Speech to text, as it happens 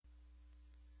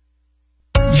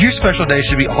Your special day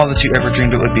should be all that you ever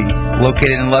dreamed it would be.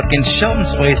 Located in Lufkin,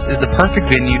 Shelton's Place is the perfect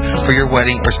venue for your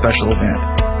wedding or special event.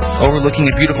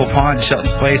 Overlooking a beautiful pond,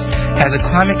 Shelton's Place has a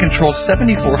climate-controlled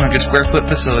 7,400 square foot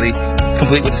facility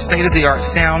complete with a state-of-the-art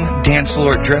sound, dance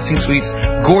floor, dressing suites,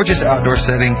 gorgeous outdoor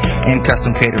setting, and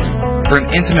custom catering. For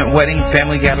an intimate wedding,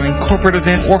 family gathering, corporate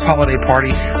event, or holiday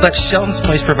party, let Shelton's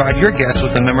Place provide your guests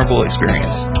with a memorable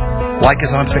experience. Like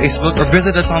us on Facebook or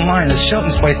visit us online at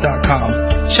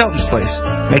sheltonsplace.com. Shelton's Place,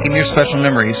 making your special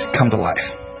memories come to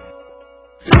life.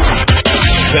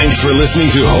 Thanks for listening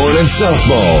to Hornet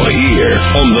Softball here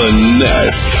on The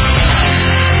Nest.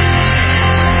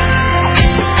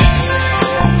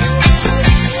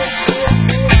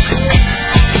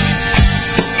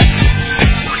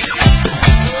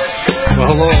 Well,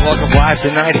 hello and welcome live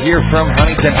tonight here from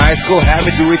Huntington High School.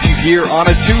 Happy to be with you here on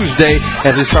a Tuesday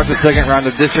as we start the second round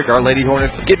of district. Our Lady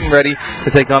Hornets getting ready to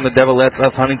take on the Devilettes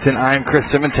of Huntington. I'm Chris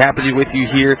Simmons. Happy to be with you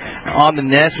here on the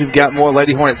Nest. We've got more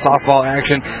Lady Hornet softball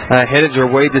action headed your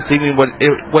way this evening.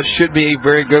 What should be a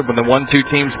very good one. The 1-2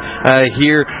 teams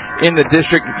here in the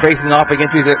district facing off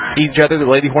against each other. The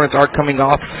Lady Hornets are coming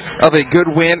off of a good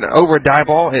win over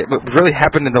Diboll. What really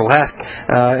happened in the last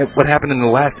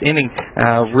inning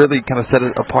really kind of set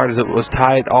it apart as it was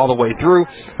tied all the way through.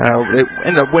 It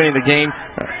ended up winning the game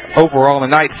overall in the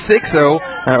night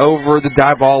 6-0 over the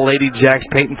Diboll Lady Jacks.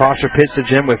 Peyton Foster pitched to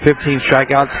Jim with 15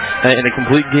 strikeouts in a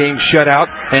complete game shutout.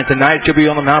 And tonight she'll be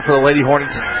on the mound for the Lady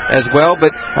Hornets as well.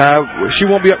 But she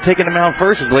won't be up taking the mound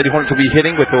first, as the Lady Hornets will be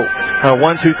hitting with the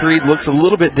 1-2-3. Looks a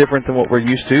little bit different than what we're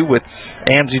used to, with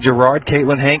Amzie Gerard,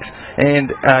 Caitlin Hanks,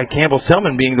 and Campbell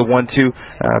Selman being the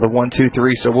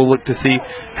 1-2-3. So we'll look to see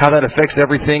how that affects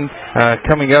everything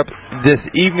coming up this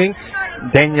evening.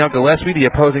 Danielle Gillespie, the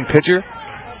opposing pitcher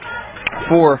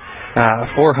for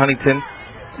Huntington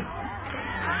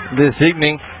this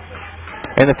evening.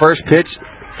 And the first pitch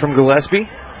from Gillespie,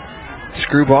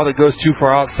 screwball that goes too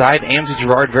far outside. Amzie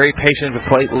Gerard, very patient at the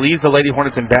plate, leads the Lady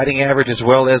Hornets in batting average as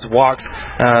well as walks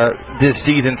this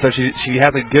season. So she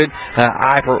has a good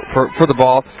eye for the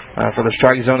ball, for the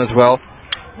strike zone as well.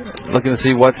 Looking to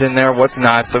see what's in there, what's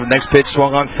not. So the next pitch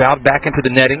swung on, fouled back into the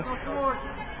netting.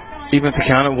 Even to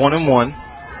count at 1-1.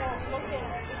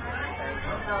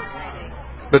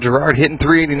 But Gerard hitting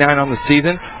 .389 on the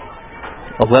season.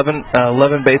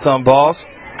 11 base on balls.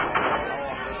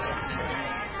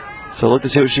 So look to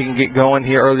see what she can get going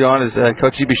here early on as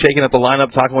Coach E be shaking up the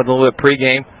lineup, talking with a little bit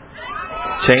pregame.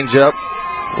 Change up.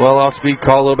 Well off speed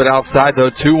call, a little bit outside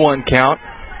though. 2-1 count.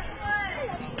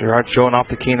 Gerard showing off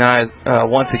the keen eyes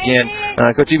once again.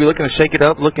 Coach E be looking to shake it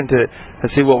up, looking to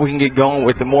see what we can get going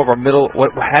with the more of our middle,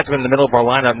 what has been in the middle of our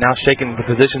lineup, now shaking the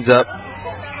positions up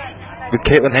with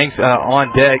Caitlin Hanks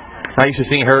on deck. Not used to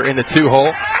seeing her in the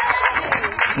 2-hole.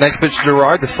 Next pitch to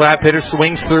Gerard, the slap hitter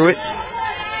swings through it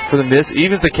for the miss.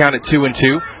 Evens the count at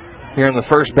 2-2. Here in the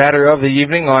first batter of the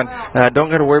evening on don't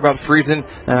got to worry about freezing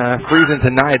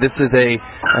tonight. This is a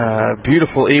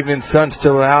beautiful evening. Sun's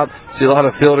still out. See a lot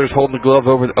of fielders holding the glove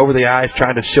over the eyes,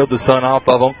 trying to shield the sun off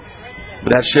of them. But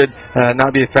that should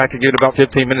not be a factor. Give it about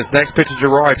 15 minutes. Next pitch to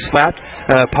Gerard, slapped,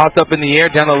 popped up in the air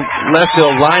down the left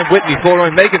field line. Whitney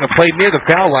Flournoy making the play near the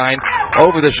foul line.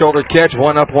 Over the shoulder catch,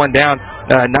 one up, one down.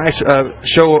 Nice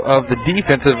show of the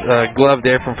defensive glove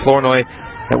there from Flournoy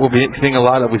that we'll be seeing a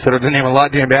lot of. We said her name a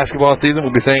lot during basketball season.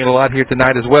 We'll be saying it a lot here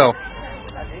tonight as well.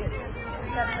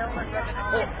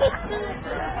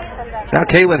 Now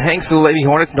Caitlin Hanks to the Lady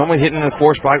Hornets, normally hitting in the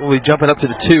 4 spot, will be jumping up to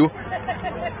the 2.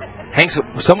 Hanks,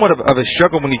 somewhat of a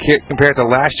struggle when you compare it to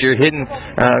last year, hitting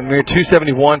mere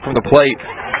 .271 from the plate.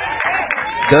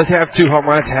 Does have 2 home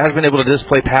runs, has been able to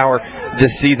display power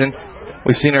this season.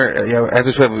 We've seen her, as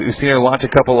I said, we've seen her launch a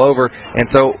couple over, and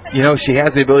so she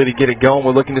has the ability to get it going.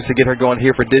 We're looking just to get her going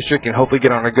here for district and hopefully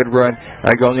get on a good run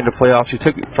going into playoffs. She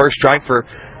took first strike for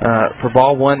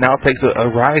ball 1. Now takes a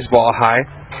rise ball high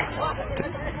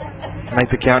to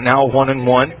make the count now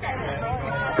 1-1.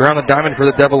 Around the diamond for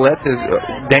the Devilettes is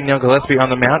Danielle Gillespie on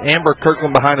the mound. Amber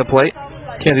Kirkland behind the plate.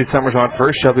 Kenzie Summers on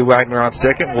first. Shelby Wagner on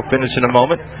second. We'll finish in a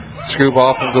moment.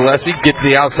 Screwball from Gillespie. Gets to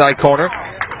the outside corner.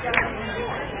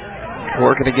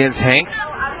 Working against Hanks.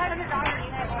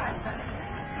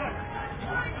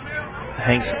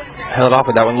 Hanks held off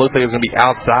with that one. Looked like it was going to be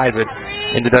outside, but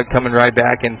ended up coming right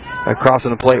back and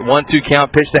crossing the plate. 1-2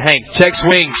 count. Pitch to Hanks. Check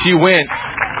swing. She went.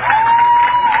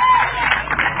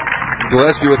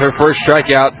 Gillespie with her first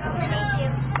strikeout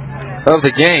of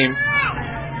the game.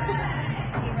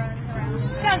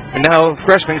 And now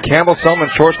freshman Campbell Selman,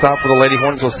 shortstop for the Lady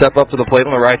Hornets, will step up to the plate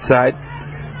on the right side.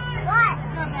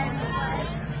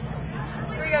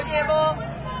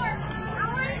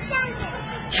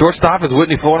 Shortstop is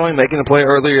Whitney Flournoy making the play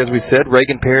earlier, as we said.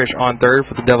 Reagan Parrish on third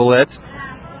for the Devilettes.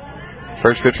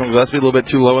 First pitch from Gillespie, a little bit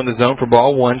too low in the zone for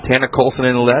ball one. Tana Colson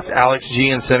in the left, Alex G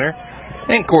in center,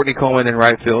 and Courtney Coleman in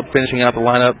right field. Finishing out the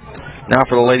lineup now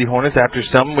for the Lady Hornets. After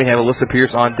some, we have Alyssa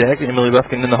Pierce on deck, Emily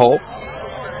Buffkin in the hole.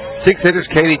 6 hitters,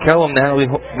 Katie Cullum,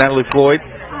 Natalie Floyd.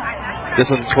 This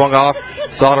one swung off,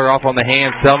 sawed her off on the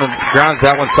hand. Selman grounds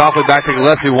that one softly back to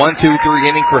Gillespie. 1-2-3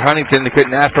 inning for Huntington. They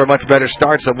couldn't ask for a much better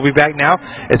start, so we'll be back now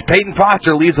as Peyton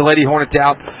Foster leads the Lady Hornets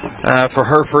out for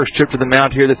her first trip to the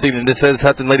mound here this evening. This says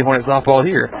Hudson Lady Hornets softball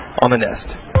here on the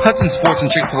Nest. Hudson Sports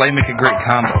and Chick-fil-A make a great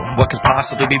combo. What could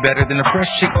possibly be better than a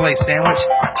fresh Chick-fil-A sandwich,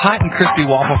 hot and crispy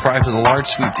waffle fries with a large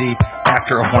sweet tea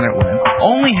after a Hornet win?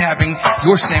 Only having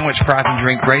your sandwich, fries, and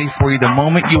drink ready for you the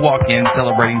moment you walk in,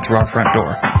 celebrating through our front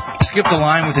door. Skip the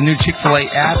line with the new Chick-fil-A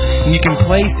app, and you can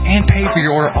place and pay for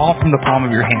your order all from the palm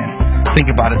of your hand. Think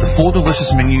about it, the full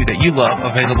delicious menu that you love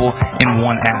available in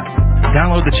one app.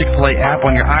 Download the Chick-fil-A app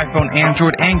on your iPhone,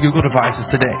 Android, and Google devices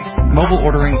today. Mobile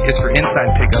ordering is for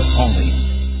inside pickups only.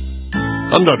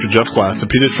 I'm Dr. Jeff Glass, a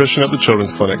pediatrician at the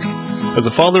Children's Clinic. As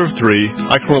a father of 3,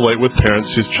 I can relate with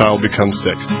parents whose child becomes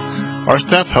sick. Our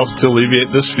staff helps to alleviate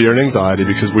this fear and anxiety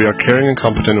because we are caring and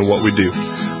competent in what we do.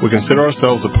 We consider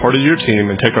ourselves a part of your team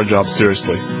and take our job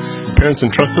seriously. Parents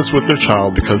entrust us with their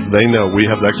child because they know we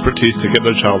have the expertise to get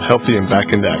their child healthy and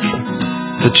back into action.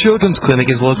 The Children's Clinic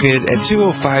is located at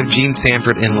 205 Gene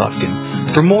Sanford in Lufkin.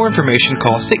 For more information,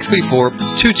 call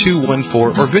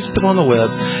 634-2214 or visit them on the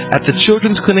web at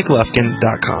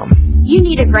thechildren'scliniclufkin.com. You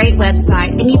need a great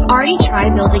website, and you've already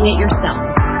tried building it yourself.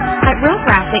 At Real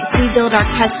Graphics, we build our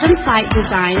custom site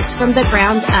designs from the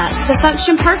ground up to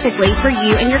function perfectly for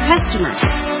you and your customers.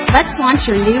 Let's launch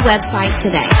your new website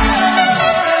today.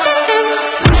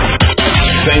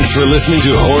 Thanks for listening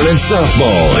to Hornet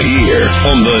Softball here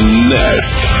on the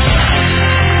Nest.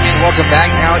 And welcome back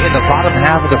now in the bottom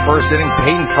half of the first inning.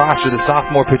 Peyton Foster, the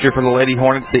sophomore pitcher for the Lady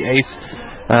Hornets, the ace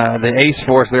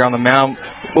for us there on the mound.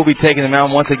 We'll be taking the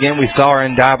mound once again. We saw her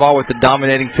in Diboll with the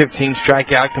dominating 15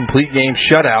 strikeout, complete game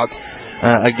shutout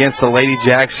against the Lady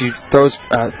Jacks. She throws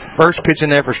first pitch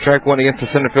in there for strike one against the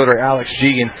center fielder Alex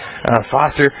G. And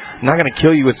Foster, not going to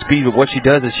kill you with speed, but what she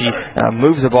does is she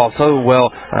moves the ball so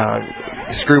well.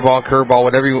 Screwball, curveball,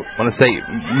 whatever you want to say,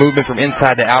 movement from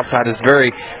inside to outside is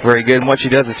very, very good. And what she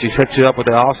does is she sets you up with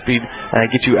the off speed,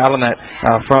 get you out on that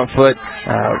front foot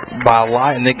by a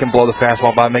lot, and then can blow the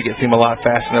fastball by, make it seem a lot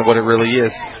faster than what it really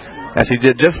is. As he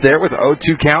did just there with the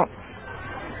 0-2 count.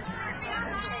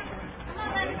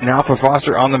 Now for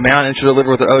Foster on the mound, and she'll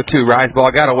deliver with the 0-2. Rise ball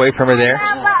got away from her there.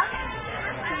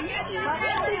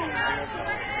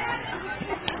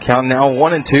 Count now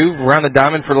 1-2 around the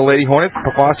diamond for the Lady Hornets.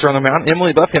 Foster on the mound.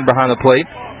 Emily Buffkin behind the plate,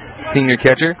 senior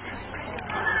catcher.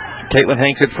 Caitlin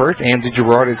Hanks at first. Amzie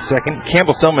Gerard at second.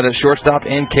 Campbell Selman at shortstop,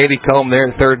 and Katie Cullum there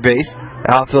at third base.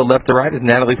 Outfield left to right is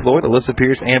Natalie Floyd, Alyssa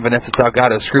Pierce, and Vanessa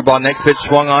Salgado. Screwball next pitch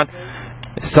swung on.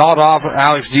 Sawed off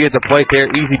Alex G at the plate there.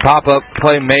 Easy pop-up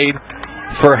play made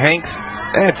for Hanks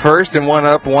at first, and one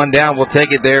up, one down. We'll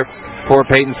take it there for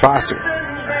Peyton Foster.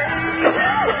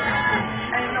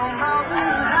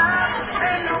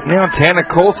 Now Tana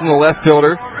Colson, the left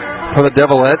fielder for the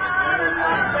Devilettes,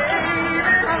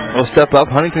 will step up.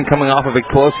 Huntington coming off of a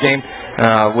close game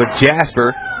with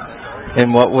Jasper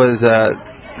in what was,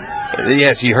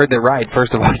 yes, you heard that right.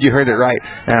 First of all, you heard it right.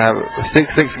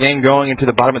 6-6 game going into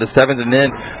the bottom of the seventh, and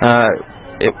then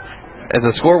as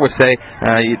the score would say,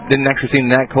 you didn't actually seem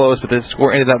that close, but the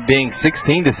score ended up being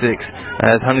 16-6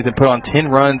 as Huntington put on 10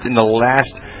 runs in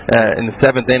the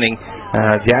seventh inning.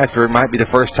 Jasper might be the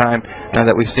first time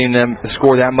that we've seen them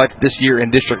score that much this year in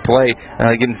district play,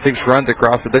 getting 6 runs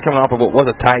across, but they're coming off of what was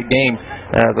a tight game.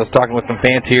 As I was talking with some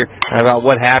fans here about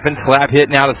what happened. Slap hit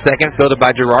now to second, fielded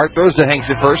by Gerard. Throws to Hanks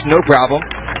at first, no problem.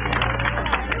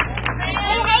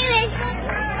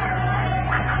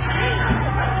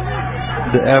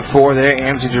 The F4 there,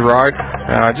 Amzie Gerard,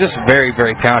 just very,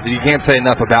 very talented. You can't say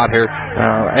enough about her.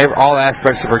 All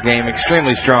aspects of her game,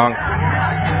 extremely strong.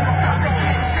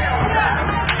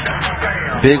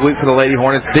 Big week for the Lady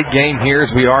Hornets. Big game here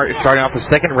as we are starting off the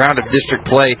second round of district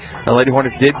play. The Lady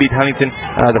Hornets did beat Huntington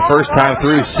the first time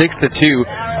through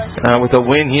 6-2 with a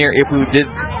win here. If we did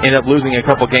end up losing a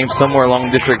couple games somewhere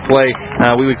along district play,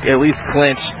 we would at least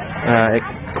clinch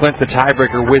the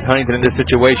tiebreaker with Huntington in this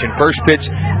situation. First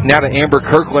pitch now to Amber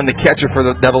Kirkland, the catcher for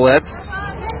the Devilettes,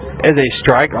 as a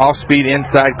strike off speed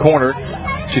inside corner.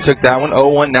 She took that one.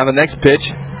 0-1. Now the next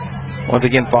pitch. Once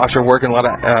again, Foster working a lot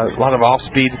of off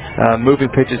speed moving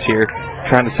pitches here,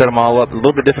 trying to set them all up. A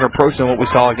little bit different approach than what we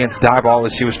saw against Diboll,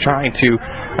 as she was trying to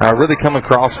really come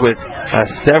across with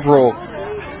several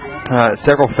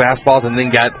several fastballs and then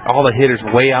got all the hitters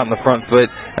way out in the front foot.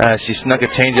 She snuck a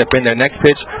changeup in there. Next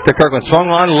pitch to Kirkland. Swung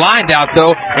on, lined out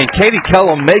though, and Katie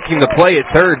Cullum making the play at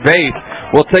third base.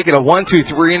 We'll take it a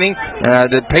 1-2-3 inning.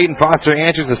 That Peyton Foster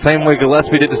answers the same way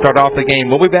Gillespie did to start off the game.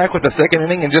 We'll be back with the second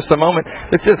inning in just a moment.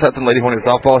 This is Hudson Lady Hornets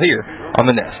softball here on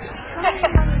the Nest.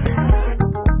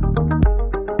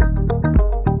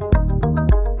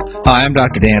 Hi, I'm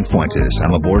Dr. Dan Fuentes.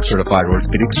 I'm a board-certified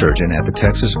orthopedic surgeon at the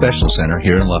Texas Special Center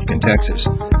here in Lufkin, Texas.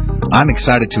 I'm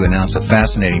excited to announce a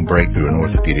fascinating breakthrough in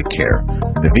orthopedic care,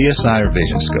 the VSI or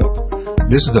Vision Scope.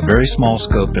 This is a very small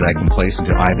scope that I can place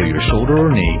into either your shoulder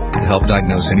or knee to help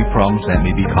diagnose any problems that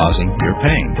may be causing your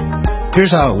pain.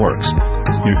 Here's how it works.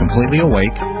 You're completely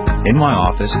awake in my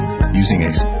office using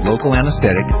a local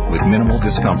anesthetic with minimal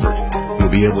discomfort. You'll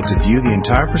be able to view the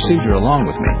entire procedure along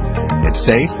with me. It's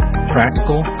safe,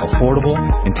 practical, affordable,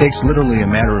 and takes literally a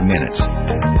matter of minutes.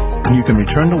 You can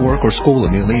return to work or school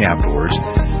immediately afterwards,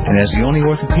 and as the only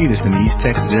orthopedist in the East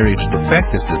Texas area to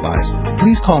perfect this device,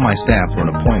 please call my staff for an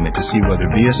appointment to see whether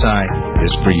VSI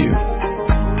is for you.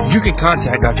 You can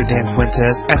contact Dr. Dan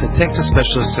Fuentes at the Texas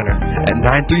Specialist Center at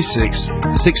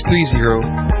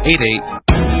 936-630-88.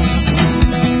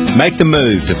 Make the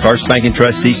move to First Bank &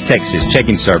 Trust East Texas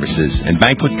Checking Services and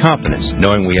bank with confidence,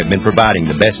 knowing we have been providing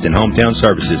the best in hometown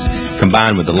services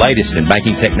combined with the latest in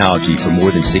banking technology for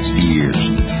more than 60 years.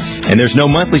 And there's no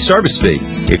monthly service fee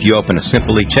if you open a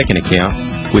Simply checking account,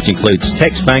 which includes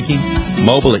text banking,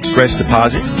 mobile express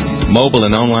deposit, mobile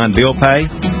and online bill pay,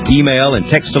 email and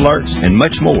text alerts, and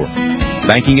much more.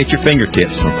 Banking at your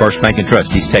fingertips from First Bank &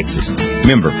 Trust East Texas.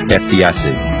 Member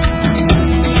FDIC.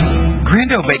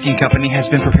 Grando Baking Company has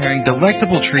been preparing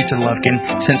delectable treats in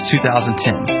Lufkin since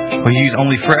 2010. We use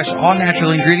only fresh,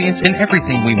 all-natural ingredients in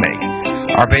everything we make.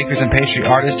 Our bakers and pastry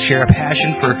artists share a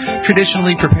passion for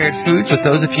traditionally prepared foods with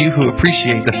those of you who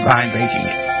appreciate the fine baking.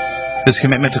 This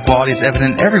commitment to quality is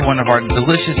evident in every one of our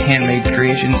delicious handmade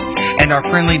creations, and our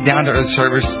friendly, down-to-earth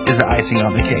service is the icing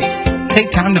on the cake.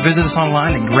 Take time to visit us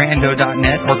online at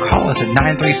grando.net or call us at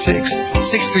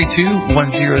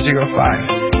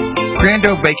 936-632-1005.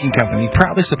 Grando Baking Company,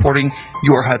 proudly supporting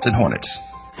your Hudson Hornets.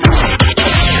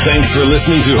 Thanks for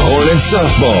listening to Hornet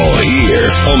Softball here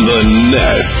on the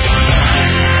Nest.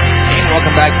 And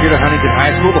welcome back here to Huntington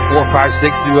High School. The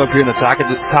 4-5-6 duo up here in the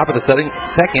top of the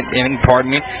second inning.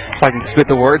 Pardon me, if I can spit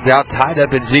the words out. Tied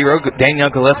up at 0. Danielle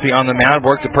Gillespie on the mound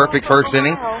worked a perfect first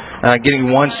inning,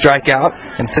 getting one strikeout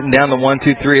and sitting down the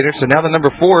 1-2-3 hitter. So now the number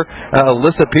 4,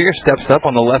 Alyssa Pierce, steps up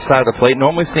on the left side of the plate.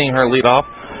 Normally seeing her lead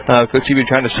off. Coach Eby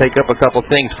trying to shake up a couple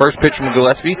things. First pitch from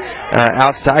Gillespie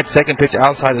outside. Second pitch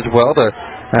outside as well to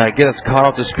get us caught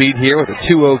off to speed here with a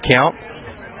 2-0 count.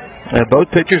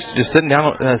 Both pitchers just sitting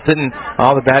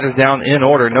all the batters down in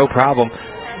order, no problem.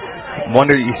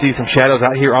 Wonder, you see some shadows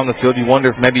out here on the field. You wonder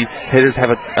if maybe hitters have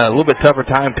a little bit tougher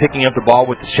time picking up the ball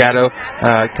with the shadow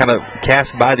kind of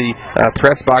cast by the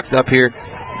press box up here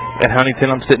at Huntington.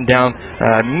 I'm sitting down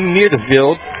near the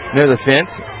field, near the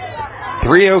fence.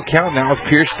 3-0 count now as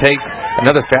Pierce takes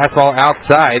another fastball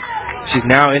outside. She's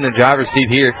now in the driver's seat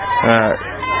here.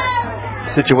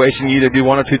 Situation, you either do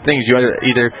one of two things. You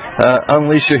either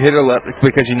unleash your hitter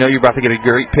because you know you're about to get a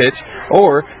great pitch,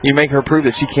 or you make her prove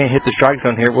that she can't hit the strike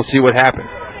zone here. We'll see what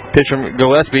happens. Pitch from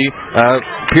Gillespie.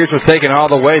 Pierce was taken all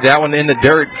the way. That one in the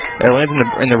dirt. It lands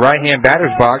in the right-hand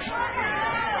batter's box.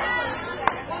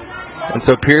 And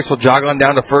so Pierce will jog on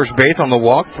down to first base on the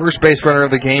walk. First base runner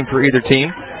of the game for either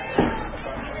team.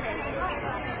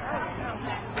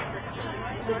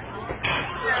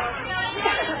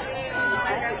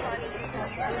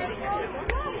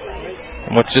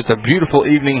 It's just a beautiful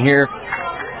evening here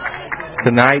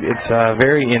tonight. It's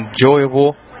very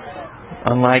enjoyable.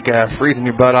 Unlike freezing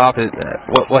your butt off,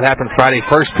 what happened Friday.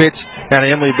 First pitch down to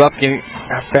Emily Buffkin.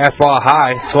 Fastball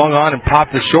high, swung on and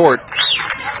popped to short.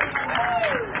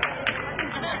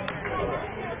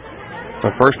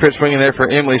 So first pitch swinging there for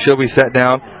Emily. She'll be set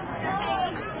down.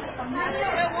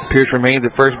 Pierce remains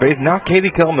at first base. Now Katie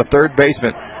Cullum, the third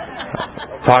baseman.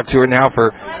 Talked to her now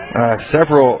for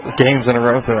several games in a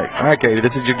row. So like, all right, Katie,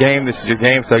 this is your game. This is your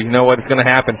game. So you know what is going to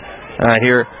happen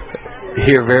here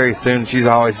very soon. She's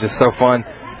always just so fun,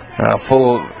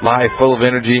 full of life, full of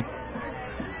energy.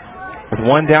 With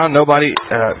one down, nobody,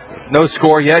 no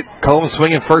score yet. Cullum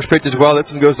swinging first pitch as well.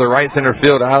 This one goes to right center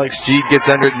field. Alex G gets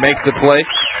under it and makes the play.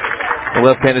 The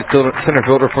left-handed center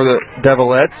fielder for the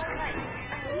Devilettes.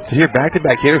 So here,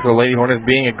 back-to-back hitters for the Lady Hornets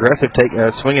being aggressive,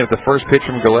 swinging at the first pitch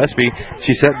from Gillespie.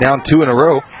 She set down 2 in a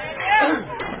row.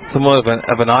 Somewhat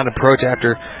of an odd approach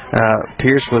after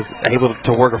Pierce was able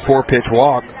to work a 4-pitch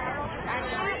walk.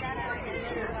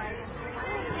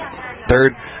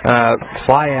 third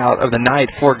fly out of the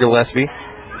night for Gillespie.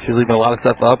 She's leaving a lot of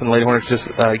stuff up, and the Lady Hornets just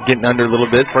getting under a little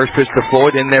bit. First pitch to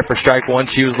Floyd, in there for strike one.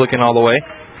 She was looking all the way.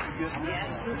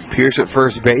 Pierce at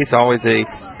first base, always a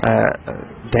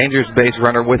dangerous base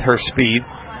runner with her speed.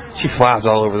 She flies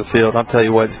all over the field. I'll tell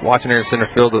you what, watching her in center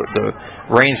field, the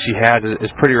range she has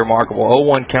is pretty remarkable.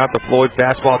 0-1 count to Floyd,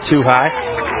 fastball too high.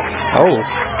 Oh,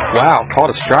 wow, called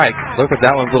a strike. Looked like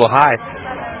that one was a little high.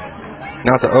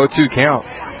 Now it's an 0-2 count.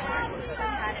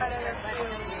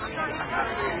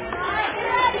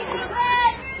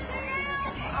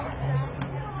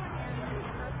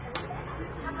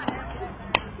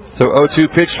 So 0-2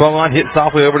 pitch, swung on, hit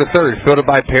softly over to third. Fielded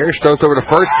by Parrish, throws over to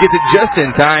first, gets it just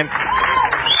in time.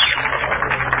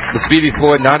 The speedy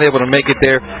Floyd not able to make it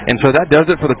there. And so that does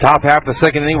it for the top half of the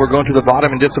second inning. We're going to the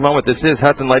bottom in just a moment. This is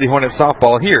Hudson Lady Hornets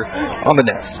softball here on the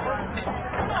Nest.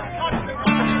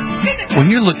 When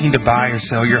you're looking to buy or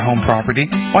sell your home property,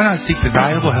 why not seek the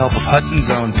valuable help of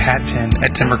Hudson's own Pat Penn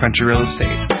at Timber Country Real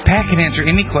Estate? Pat can answer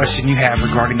any question you have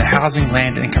regarding the housing,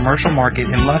 land, and commercial market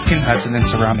in Lufkin, Hudson, and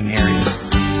surrounding areas.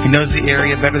 He knows the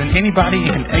area better than anybody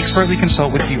and can expertly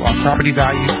consult with you on property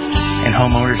values and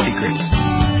homeowner secrets.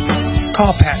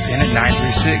 Call Pat Penn at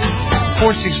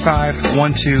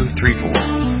 936-465-1234.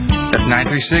 That's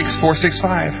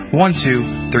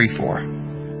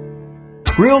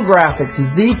 936-465-1234. Real Graphics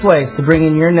is the place to bring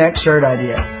in your next shirt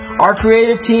idea. Our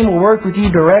creative team will work with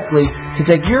you directly to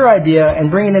take your idea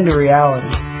and bring it into reality.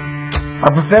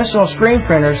 Our professional screen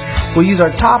printers will use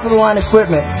our top-of-the-line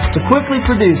equipment to quickly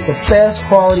produce the best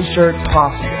quality shirts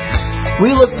possible.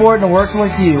 We look forward to working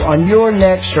with you on your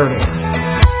next shirt order.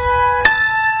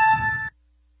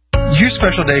 Your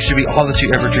special day should be all that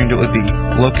you ever dreamed it would be.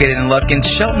 Located in Lufkin,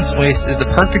 Shelton's Place is the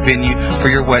perfect venue for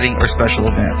your wedding or special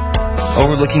event.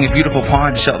 Overlooking a beautiful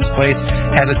pond, Shelton's Place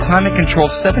has a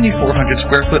climate-controlled 7,400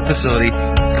 square foot facility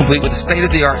complete with a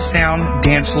state-of-the-art sound,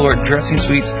 dance floor, dressing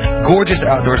suites, gorgeous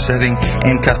outdoor setting,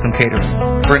 and custom catering.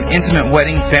 For an intimate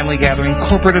wedding, family gathering,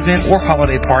 corporate event, or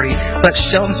holiday party, let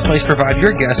Shelton's Place provide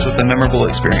your guests with a memorable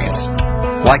experience.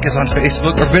 Like us on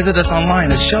Facebook or visit us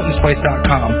online at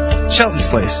sheltonsplace.com. Shelton's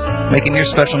Place, making your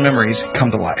special memories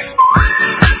come to life.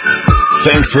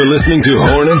 Thanks for listening to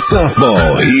Hornet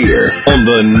Softball here on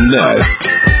the Nest.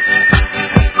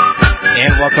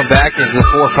 And welcome back into the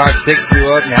 4-5-6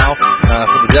 duo now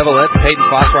for the Devilettes. Peyton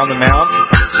Foster on the mound.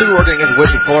 She'll be working against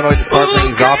Whitney Flournoy to start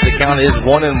things off. The count is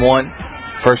 1-1.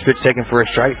 First pitch taken for a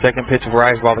strike. Second pitch of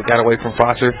rise ball that got away from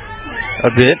Foster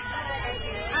a bit.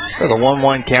 So the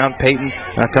 1-1 count. Peyton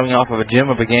coming off of a gem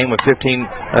of a game with 15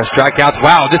 strikeouts.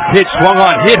 Wow, this pitch swung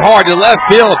on, hit hard to left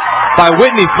field by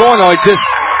Whitney Flournoy. Just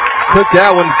took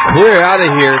that one clear out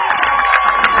of here.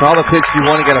 Saw the pitch she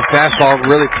wanted, got a fastball,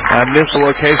 really missed the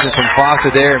location from Foster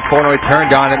there, and Flournoy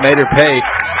turned on it, made her pay,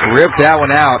 ripped that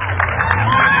one out.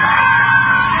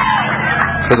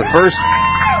 So the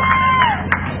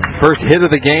first hit of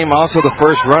the game, also the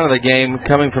first run of the game,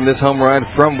 coming from this home run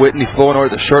from Whitney Flournoy,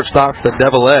 the shortstop for the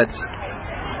Devilettes.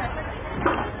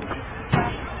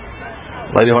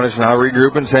 Lady Hornets now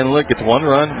regrouping, saying, look, it's one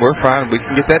run, we're fine, we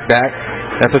can get that back.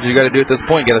 That's what you got to do at this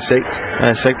point. You got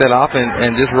to shake that off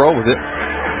and just roll with it.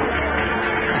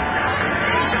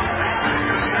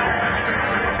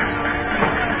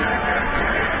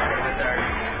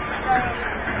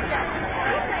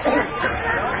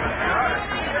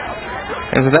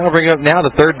 And so that'll bring up now the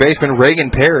third baseman,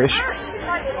 Reagan Parrish.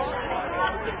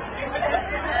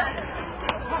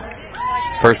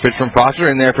 First pitch from Foster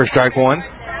in there for strike one.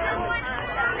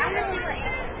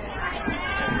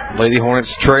 Lady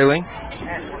Hornets trailing.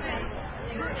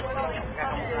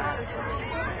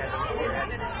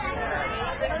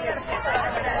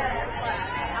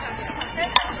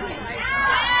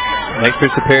 Next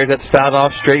pitch to Parrish, that's fouled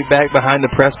off straight back behind the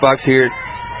press box here.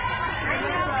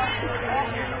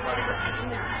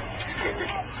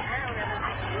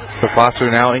 So Foster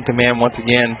now in command once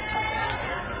again.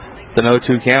 The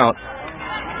 0-2 count.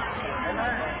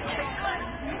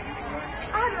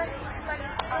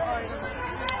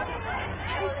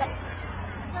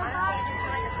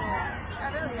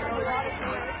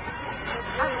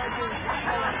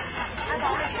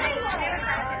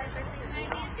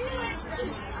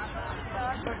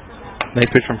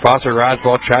 Next pitch from Foster, rise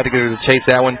ball, tried to get her to chase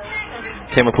that one.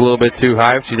 Came up a little bit too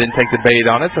high. She didn't take the bait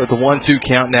on it, so it's a 1-2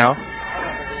 count now.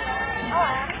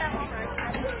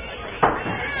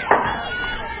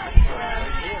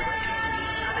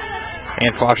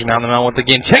 And Foster down the mound once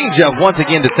again. Change up once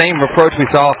again. The same approach we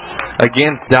saw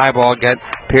against Diboll. Got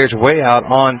Parrish way out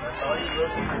on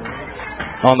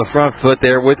the front foot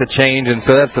there with the change. And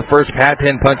so that's the first Pat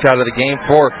Penn punch out of the game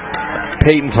for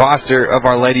Peyton Foster of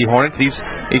our Lady Hornets. Each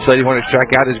Lady Hornet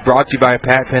strikeout is brought to you by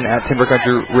Pat Penn at Timber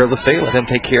Country Real Estate. Let them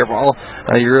take care of all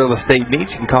your real estate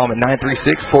needs. You can call them at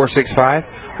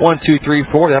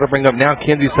 936-465-1234. That'll bring up now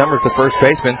Kenzie Summers, the first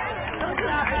baseman.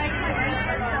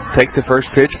 Takes the first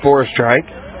pitch for a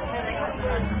strike.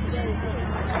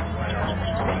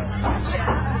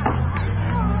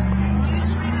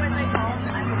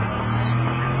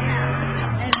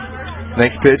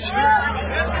 Next pitch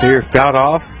here, fouled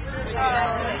off.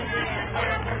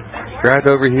 Right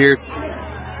over here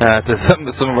to some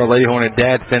of our Lady Hornet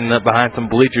dads standing up behind some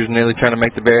bleachers, nearly trying to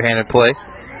make the barehanded play.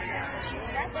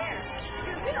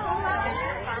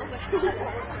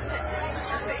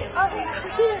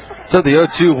 So the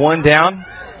 0-2, one down.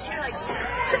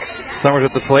 Summers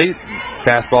at the plate.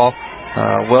 Fastball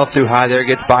well too high there,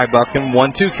 gets by Buffkin.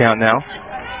 1-2 count now.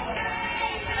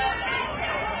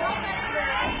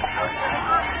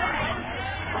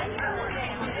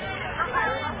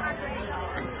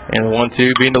 And the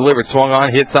 1-2 being delivered. Swung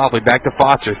on, hit softly. Back to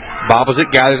Foster. Bobbles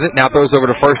it, gathers it. Now throws over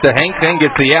to first to Hanks and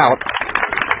gets the out.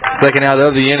 Second out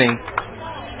of the inning.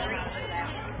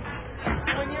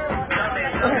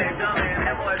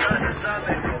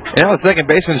 And now the second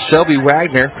baseman, Shelby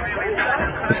Wagner,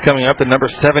 is coming up, the number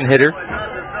 7 hitter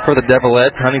for the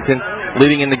Devilettes. Huntington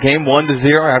leading in the game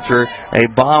 1-0 after a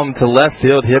bomb to left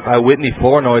field hit by Whitney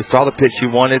Flournoy. Saw the pitch she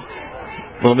wanted.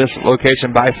 Little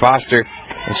mislocation by Foster,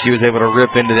 and she was able to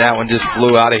rip into that one, just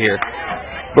flew out of here.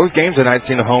 Both games tonight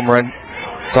seen a home run.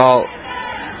 Saw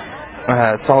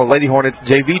the Lady Hornets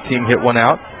JV team hit one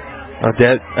out.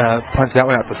 Punched that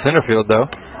one out to center field, though.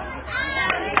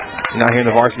 Not here in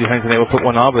the varsity, Huntington able to put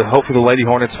one on, but hopefully the Lady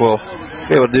Hornets will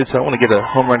be able to do so. I want to get a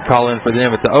home run call in for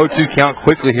them. It's a 0-2 count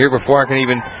quickly here before I can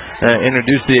even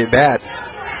introduce the at-bat.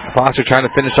 Foster trying to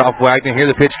finish off Wagner. Here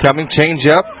the pitch coming. Change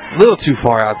up. A little too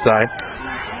far outside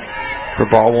for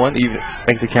ball one. Even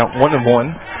makes it count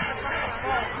 1-1.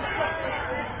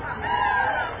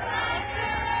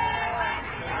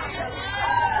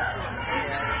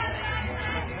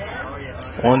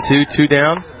 One, two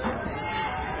down.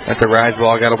 At the rise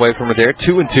ball, got away from it there.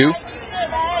 2-2.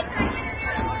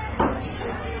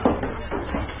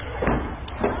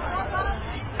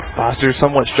 Foster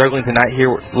somewhat struggling tonight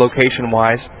here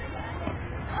location-wise.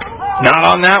 Not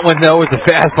on that one, though, with the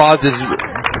fastball. Just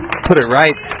put it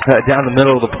right down the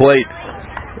middle of the plate.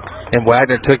 And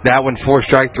Wagner took that one for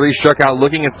strike three. Struck out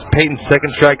looking. It's Peyton's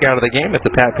second strikeout of the game. It's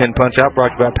the Pat Penn Punch-Out,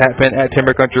 brought to you by Pat Penn at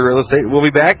Timber Country Real Estate. We'll be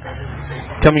back.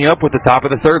 Coming up with the top of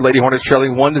the third, Lady Hornets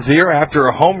trailing 1-0 after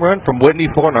a home run from Whitney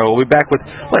Flournoy. We'll be back with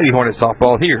Lady Hornets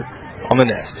softball here on the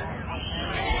Nest.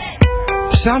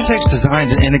 Soundtex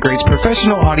designs and integrates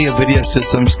professional audio-video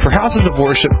systems for houses of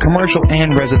worship, commercial,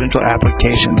 and residential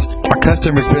applications. Our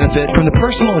customers benefit from the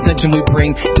personal attention we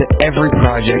bring to every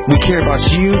project. We care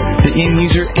about you, the end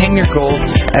user, and your goals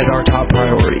as our top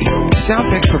priority.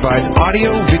 Soundtex provides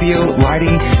audio, video,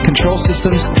 lighting, control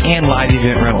systems, and live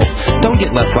event rentals. Don't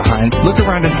get left behind. Look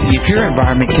around and see if your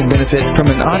environment can benefit from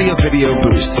an audio-video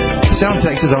boost.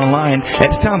 Soundtex is online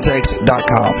at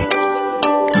soundtex.com.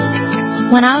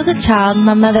 When I was a child,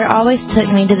 my mother always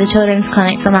took me to the children's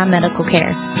clinic for my medical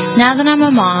care. Now that I'm a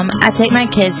mom, I take my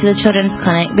kids to the children's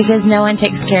clinic because no one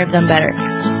takes care of them better.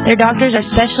 Their doctors are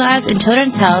specialized in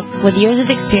children's health with years of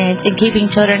experience in keeping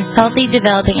children healthy,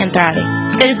 developing, and thriving.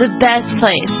 It is the best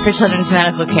place for children's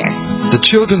medical care. The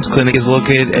Children's Clinic is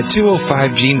located at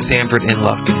 205 Gene Sanford in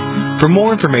Lufkin. For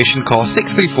more information, call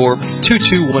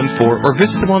 634-2214 or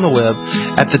visit them on the web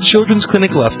at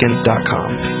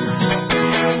thechildren'scliniclufkin.com.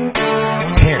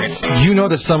 Parents, you know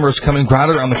that summer is coming right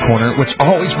around the corner, which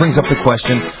always brings up the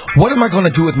question, what am I going to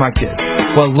do with my kids?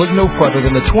 Well, look no further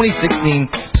than the 2016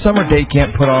 Summer Day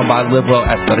Camp put on by Live Well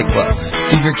Athletic Club.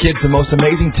 Give your kids the most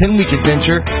amazing 10-week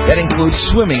adventure that includes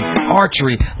swimming,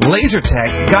 archery, laser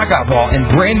tag, gaga ball, and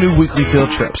brand new weekly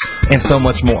field trips, and so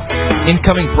much more.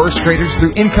 Incoming first graders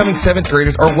through incoming seventh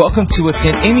graders are welcome to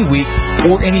attend any week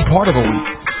or any part of a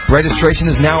week. Registration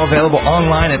is now available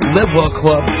online at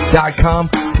livewellclub.com.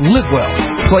 Live well,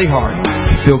 play hard,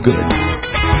 feel good.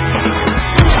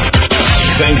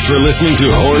 Thanks for listening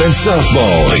to Hornet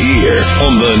Softball here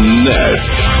on the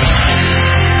Nest.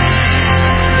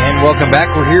 And welcome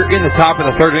back. We're here in the top of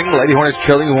the third inning. Lady Hornets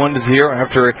trailing 1-0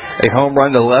 after a home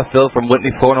run to left field from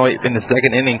Whitney Flournoy in the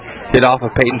second inning. Hit off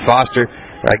of Peyton Foster.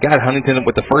 Got Huntington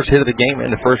with the first hit of the game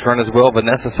and the first run as well.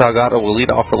 Vanessa Salgado will lead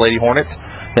off for Lady Hornets.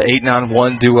 The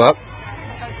 8-9-1 due up.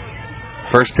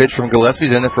 First pitch from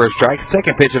Gillespie's in there for a strike.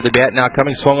 Second pitch of the bat now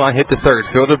coming, swung on, hit to third.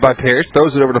 Fielded by Parrish,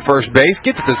 throws it over to first base,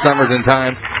 gets it to Summers in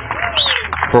time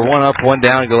for one up, one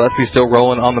down. Gillespie still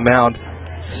rolling on the mound,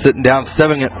 sitting down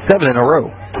seven in a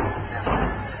row.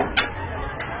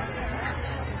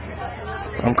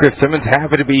 I'm Chris Simmons,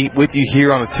 happy to be with you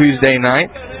here on a Tuesday night.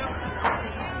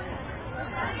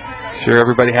 Sure,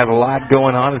 everybody has a lot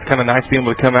going on. It's kind of nice being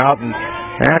able to come out and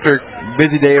after a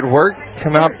busy day at work,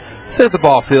 come out, sit at the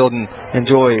ball field and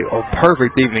enjoy a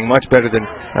perfect evening, much better than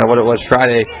what it was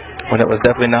Friday when it was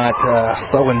definitely not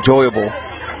so enjoyable.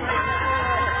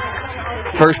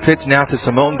 First pitch now to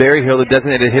Simone Berryhill, the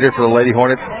designated hitter for the Lady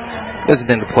Hornets.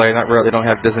 Designated player, not really, they don't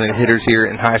have designated hitters here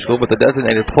in high school, but the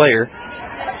designated player.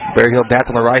 Berryhill bats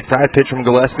on the right side, pitch from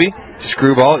Gillespie.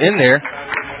 Screwball in there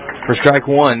for strike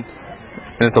one,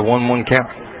 and it's a 1-1 count.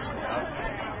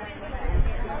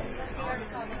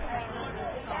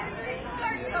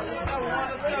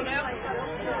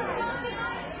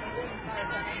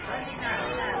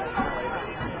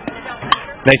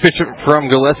 Next pitch from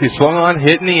Gillespie, swung on,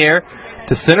 hit in the air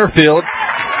to center field,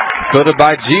 fielded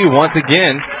by G once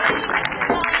again.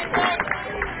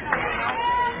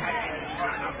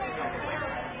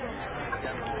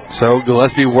 So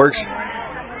Gillespie works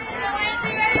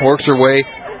her way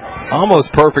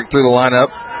almost perfect through the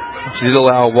lineup. She did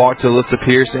allow a walk to Alyssa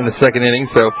Pierce in the second inning,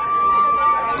 so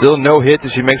still no hits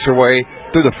as she makes her way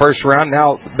through the first round.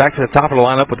 Now back to the top of the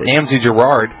lineup with Amzie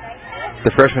Gerard,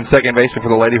 the freshman second baseman for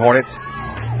the Lady Hornets.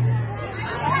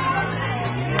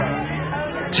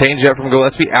 Change up from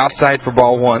Gillespie, outside for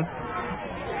ball one.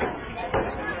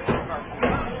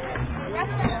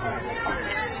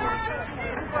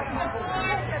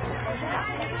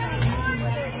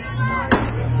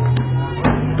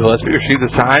 Gillespie receives a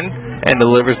sign and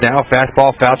delivers now.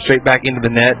 Fastball fouled straight back into the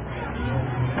net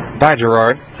by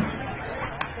Gerard.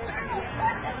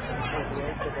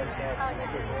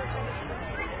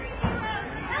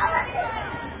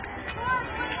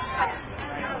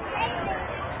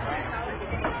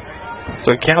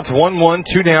 So it counts 1-1,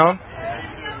 2 down.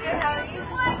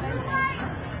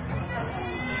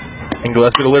 And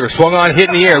Gillespie delivers. Swung on, hit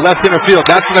in the air, left center field.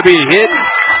 That's going to be a hit.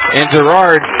 And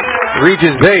Gerard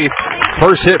reaches base.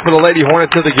 First hit for the Lady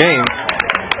Hornets of the game.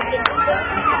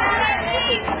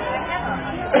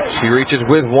 She reaches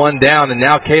with one down, and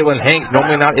now Caitlin Hanks,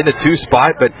 normally not in the 2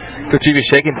 spot, but Coach Eva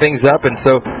shaking things up, and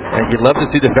so you'd love to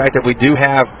see the fact that we do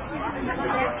have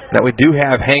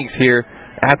Hanks here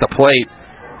at the plate.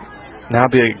 Now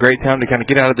would be a great time to kind of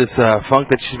get out of this funk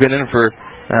that she's been in for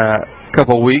a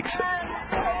couple of weeks.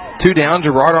 2 down,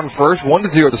 Gerard on first,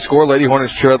 1-0 the score. Lady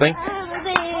Hornets trailing.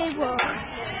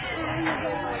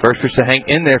 First pitch to Hank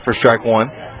in there for strike one.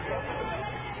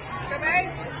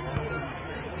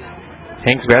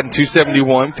 Hank's batting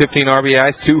 .271, 15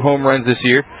 RBIs, 2 home runs this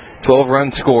year, 12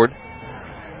 runs scored.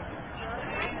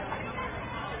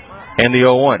 And the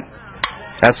 0-1.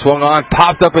 That swung on,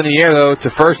 popped up in the air though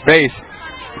to first base.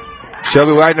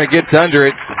 Shelby Wagner gets under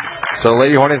it. So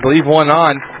Lady Hornets leave one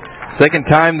on. Second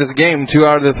time this game, 2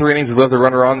 out of the 3 innings, we've left the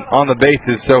runner on the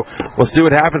bases. So we'll see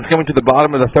what happens coming to the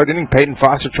bottom of the 3rd inning. Peyton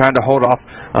Foster trying to hold off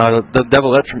the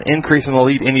Devilettes from increasing the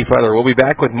lead any further. We'll be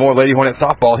back with more Lady Hornet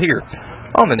softball here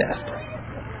on The Nest.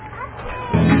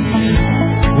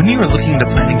 When you are looking to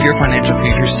planning your financial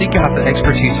future, seek out the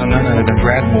expertise of none other than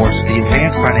Brad Morris with the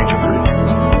Advanced Financial Group.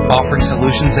 Offering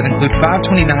solutions that include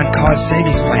 529 college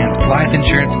savings plans, life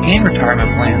insurance, and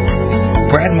retirement plans,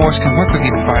 Brad Morris can work with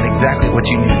you to find exactly what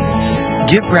you need.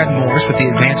 Give Brad Morris with the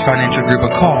Advanced Financial Group a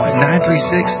call at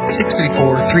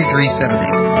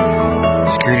 936-634-3378.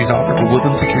 Securities offered through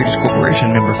Woodland Securities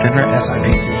Corporation, member FINRA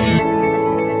SIPC.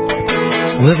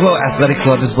 Live Well Athletic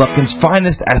Club is Lufkin's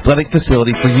finest athletic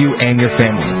facility for you and your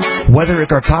family. Whether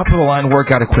it's our top-of-the-line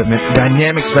workout equipment,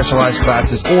 dynamic specialized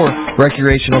classes, or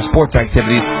recreational sports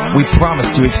activities, we promise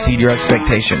to exceed your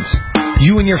expectations.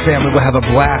 You and your family will have a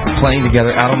blast playing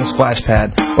together out on the splash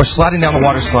pad or sliding down the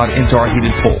water slide into our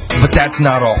heated pool. But that's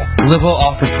not all. Live Well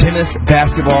offers tennis,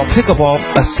 basketball, pickleball,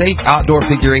 a safe outdoor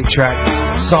figure 8 track,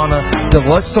 sauna,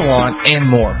 deluxe salon, and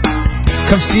more.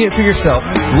 Come see it for yourself,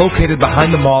 located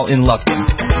behind the mall in Lufkin.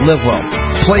 Live well,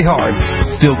 play hard,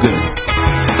 feel good.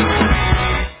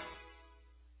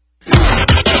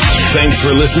 Thanks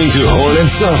for listening to Hornet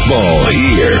Softball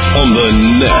here on The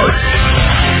Nest.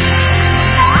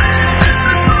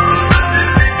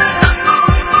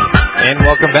 And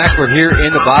welcome back. We're here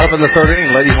in the bottom of the 3rd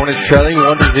inning. Lady Hornets trailing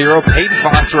 1-0. Peyton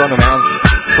Foster on the mound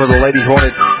for the Lady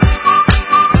Hornets.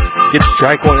 Gets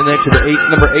strike one in there to the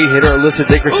number 8 hitter, Alyssa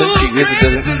Dickerson. She is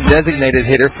a designated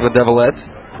hitter for the Devilettes.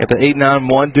 At the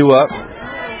 8-9-1 due up.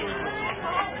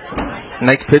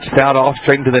 Next pitch fouled off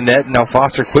straight into the net. Now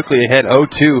Foster quickly ahead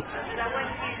 0-2.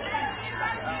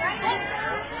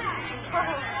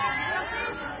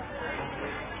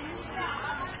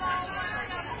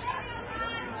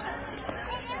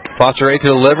 Foster ready to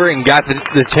deliver and got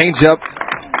the changeup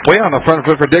way on the front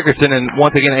foot for Dickerson, and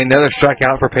once again another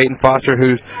strikeout for Peyton Foster,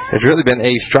 who has really been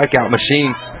a strikeout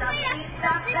machine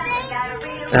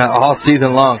all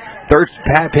season long. Third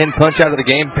Pat Penn punch out of the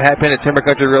game. Pat Penn at Timber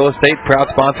Country Real Estate, proud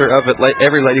sponsor of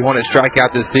every Lady Hornet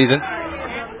strikeout this season.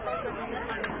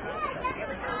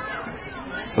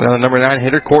 So now the number 9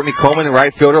 hitter, Courtney Coleman, the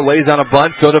right fielder, lays on a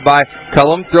bunt, fielded by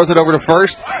Cullum, throws it over to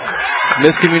first.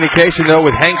 Miscommunication, though,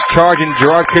 with Hanks charging.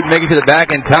 Gerard couldn't make it to the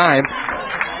back in time.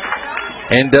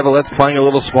 And Devilettes playing a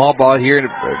little small ball here, and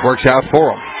it works out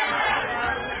for them.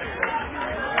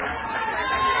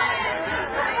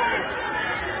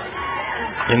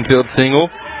 Infield single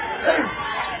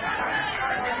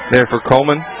there for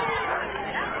Coleman.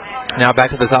 Now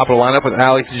back to the top of the lineup with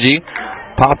Alex G.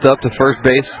 Popped up to first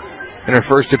base in her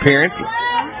first appearance.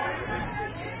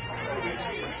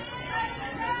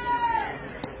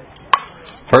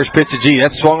 First pitch to G.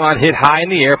 That swung on, hit high in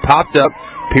the air, popped up.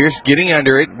 Pierce getting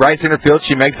under it. Right center field.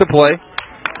 She makes a play.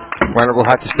 Runner will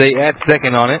have to stay at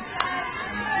second on it.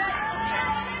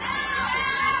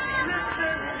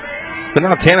 So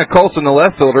now Tana Colson, the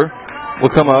left fielder, will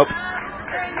come up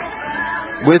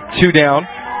with 2 down.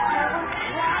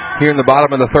 Here in the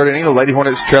bottom of the third inning, the Lady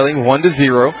Hornets trailing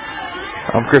 1-0.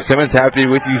 I'm Chris Simmons, happy to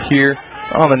be with you here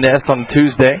on the Nest on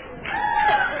Tuesday.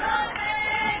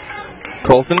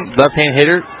 Colson, left-hand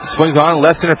hitter, swings on,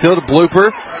 left center field, a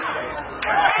blooper.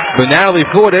 But Natalie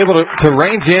Floyd able to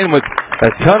range in with a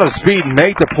ton of speed and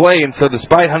make the play. And so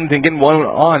despite Huntington getting one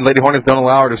on, Lady Hornets don't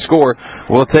allow her to score.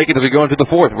 We'll take it as we go into the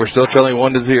fourth. We're still trailing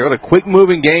 1-0. A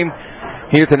quick-moving game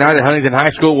here tonight at Huntington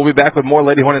High School. We'll be back with more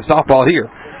Lady Hornets softball here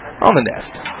on the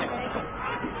Nest.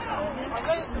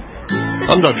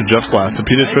 I'm Dr. Jeff Glass, a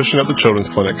pediatrician at the Children's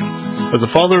Clinic. As a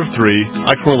father of 3,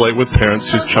 I can relate with parents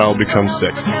whose child becomes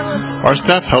sick. Our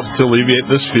staff helps to alleviate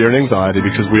this fear and anxiety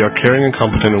because we are caring and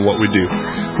competent in what we do.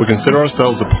 We consider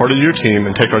ourselves a part of your team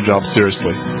and take our job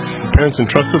seriously. Parents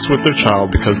entrust us with their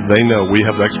child because they know we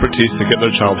have the expertise to get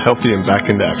their child healthy and back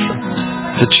into action.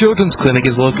 The Children's Clinic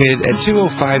is located at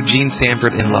 205 Gene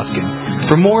Sanford in Lufkin.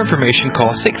 For more information,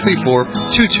 call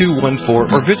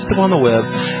 634-2214 or visit them on the web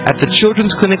at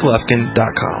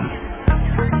thechildren'scliniclufkin.com.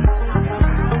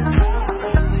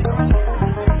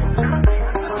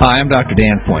 Hi, I'm Dr.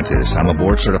 Dan Fuentes. I'm a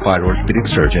board-certified orthopedic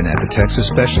surgeon at the Texas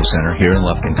Special Center here in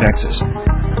Lufkin, Texas.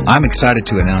 I'm excited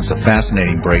to announce a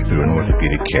fascinating breakthrough in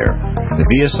orthopedic care, the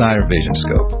VSI or Vision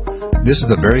Scope. This is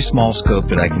a very small scope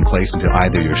that I can place into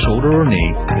either your shoulder or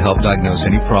knee to help diagnose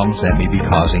any problems that may be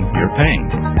causing your pain.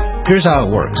 Here's how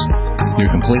it works. You're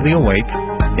completely awake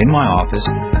in my office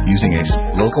using a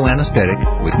local anesthetic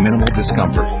with minimal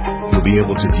discomfort. You'll be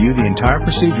able to view the entire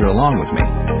procedure along with me.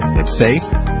 It's safe,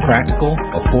 practical,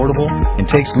 affordable, and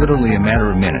takes literally a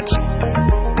matter of minutes.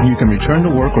 You can return to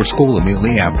work or school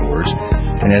immediately afterwards.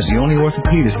 And as the only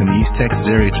orthopedist in the East Texas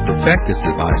area to perfect this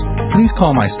device, please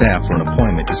call my staff for an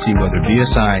appointment to see whether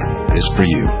VSI is for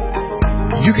you.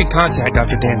 You can contact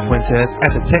Dr. Dan Fuentes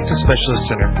at the Texas Specialist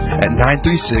Center at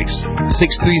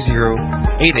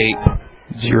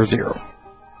 936-630-8800.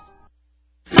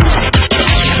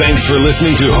 Thanks for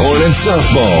listening to Hornet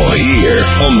Softball here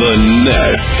on the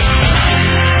Nest.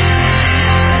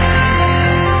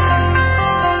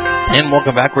 And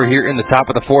welcome back. We're here in the top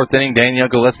of the fourth inning. Danielle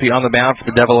Gillespie on the mound for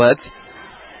the Devilettes.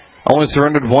 Only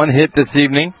surrendered 1 hit this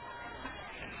evening.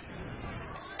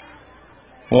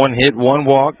 1 hit, 1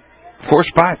 walk.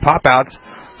 Forced 5 pop-outs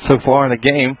so far in the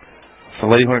game. So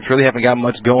Lady Hornets really haven't got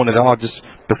much going at all, just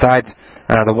besides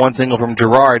the 1 single from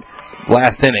Gerard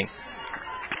last inning.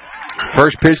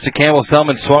 First pitch to Campbell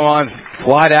Selman, swung on,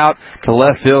 flied out to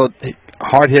left field.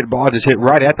 Hard hit ball just hit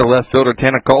right at the left fielder,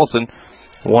 Tana Colson.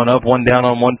 1 up, 1 down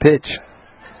on 1 pitch.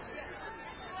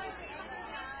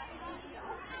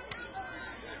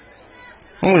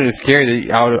 It's scary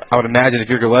that I would imagine if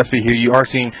you're Gillespie here, you are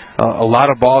seeing a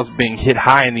lot of balls being hit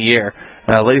high in the air.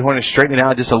 Lady Hornets straightening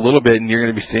out just a little bit, and you're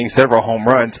going to be seeing several home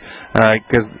runs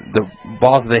because the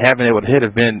balls that they haven't been able to hit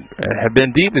have been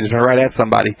deep. They're just right at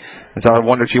somebody. And so I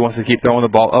wonder if she wants to keep throwing the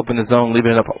ball up in the zone,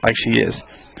 leaving it up like she is.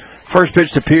 First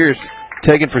pitch to Pierce,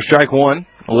 taken for strike 1.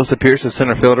 Alyssa Pierce, the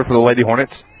center fielder for the Lady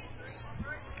Hornets.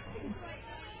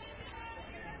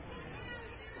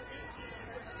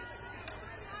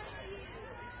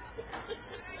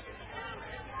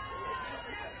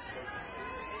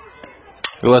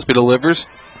 Gillespie delivers.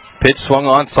 Pitch swung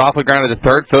on, softly grounded to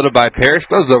third, fielded by Parrish.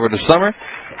 Throws over to Summer.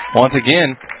 Once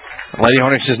again, Lady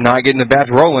Hornets just not getting the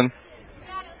bats rolling.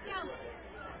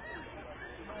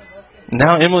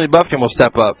 Now Emily Buffkin will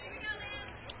step up.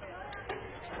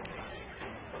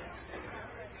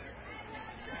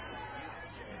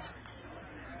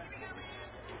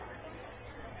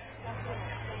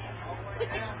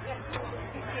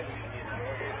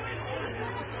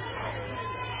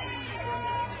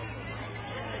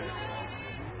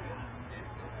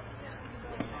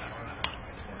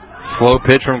 Slow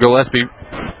pitch from Gillespie.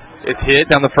 It's hit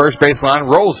down the first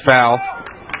baseline. Rolls foul.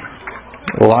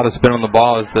 A lot of spin on the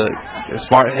ball as the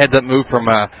smart heads-up move from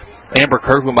Amber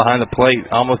Kirkland behind the plate.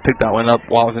 Almost picked that one up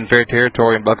while it was in fair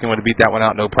territory, and Buffkin would have beat that one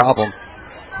out no problem.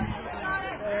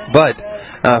 But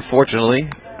fortunately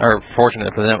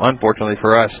for them, unfortunately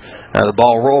for us, the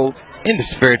ball rolled into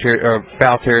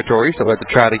foul territory, so we have to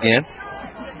try it again.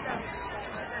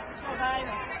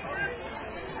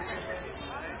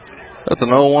 That's an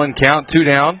 0-1 count, 2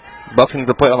 down. Buffkin to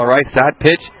the plate on the right side.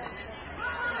 Pitch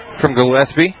from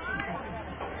Gillespie.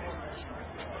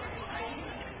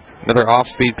 Another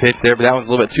off-speed pitch there, but that one's a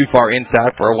little bit too far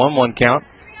inside for a 1-1 count.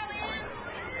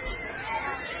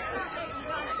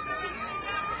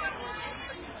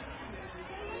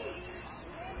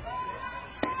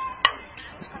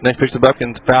 Next pitch to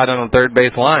Buffkin's fouled on the third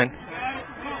base line.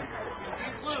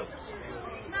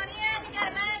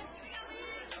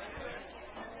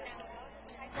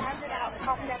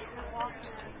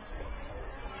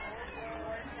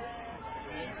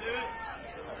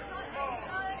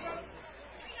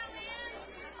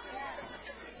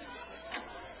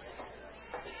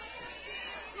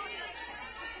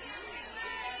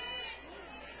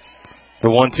 The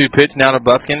 1-2 pitch now to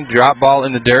Buffkin. Drop ball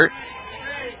in the dirt.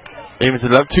 Evens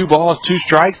it up. 2 balls, 2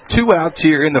 strikes, 2 outs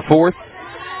here in the fourth.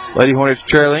 Lady Hornets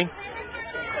trailing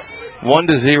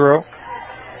 1-0.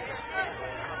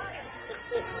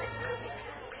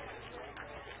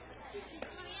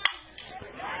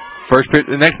 First pitch,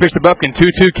 the next pitch to Buffkin.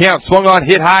 2-2 count. Swung on,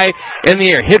 hit high in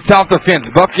the air. Hits off the fence.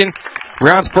 Buffkin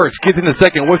rounds first. Gets into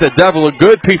second with a double. A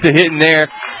good piece of hitting there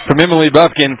from Emily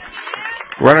Buffkin.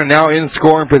 Runner now in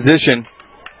scoring position.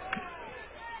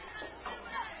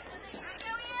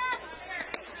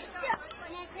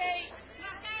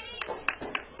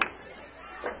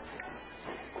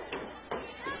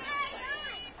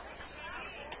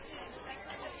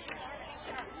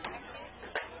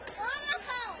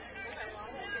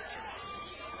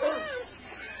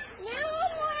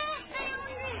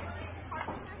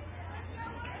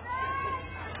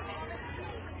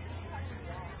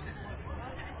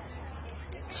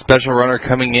 Special runner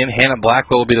coming in. Hannah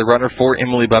Blackwell will be the runner for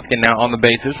Emily Buffkin now on the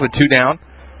bases with 2 down.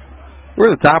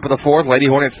 We're at the top of the fourth. Lady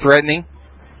Hornets threatening.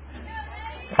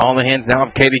 All in the hands now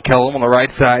of Katie Cullum on the right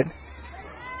side.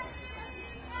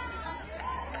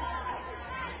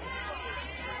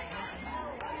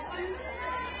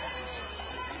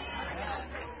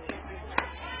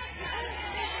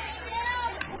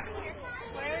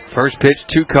 First pitch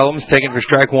to Cullum's taken for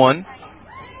strike 1.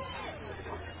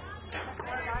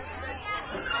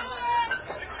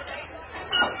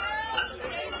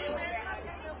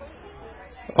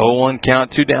 Oh, 1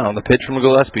 count, 2 down. The pitch from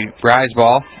Gillespie. Rise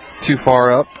ball, too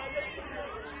far up.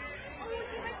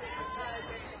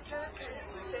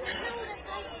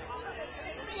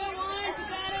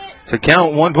 So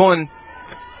count 1-1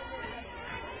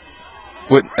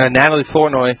 with Natalie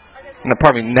Flournoy. No,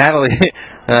 pardon me,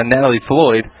 Natalie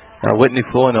Floyd. Whitney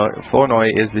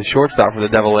Flournoy is the shortstop for the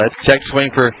Devilettes. Check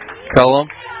swing for Cullum.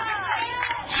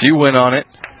 She went on it.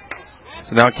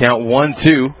 So now count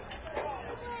 1-2.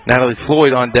 Natalie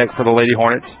Floyd on deck for the Lady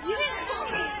Hornets.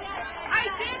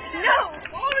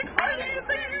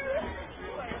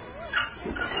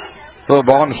 So the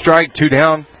ball on the strike, 2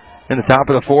 down in the top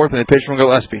of the fourth, and the pitch from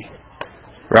Gillespie.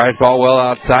 Rise ball well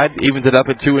outside, evens it up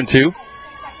at 2-2.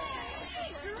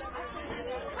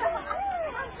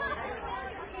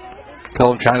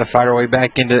 Cullum trying to fight her way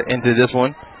back into this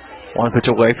one. 1 pitch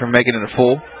away from making it a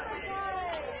full.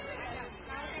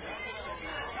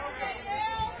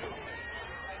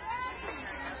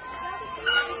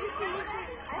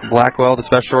 Blackwell, the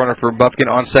special runner for Buffkin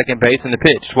on second base, and the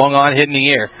pitch swung on, hit in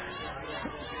the air.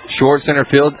 Short center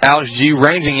field. Alex G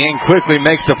ranging in quickly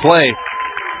makes the play.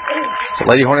 So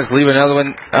Lady Hornets leave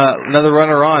another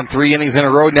runner on. 3 innings in a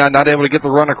row now, not able to get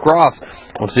the run across.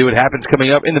 We'll see what happens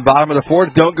coming up in the bottom of the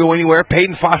fourth. Don't go anywhere.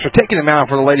 Peyton Foster taking them out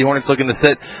for the Lady Hornets, looking to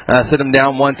sit them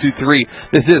down 1-2-3.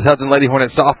 This is Hudson Lady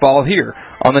Hornets softball here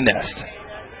on the Nest.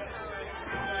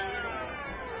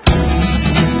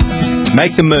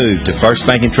 Make the move to First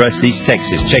Bank & Trust East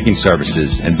Texas Checking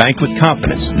Services and bank with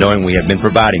confidence, knowing we have been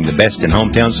providing the best in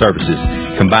hometown services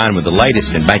combined with the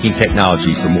latest in banking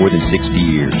technology for more than 60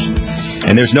 years.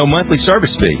 And there's no monthly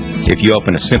service fee if you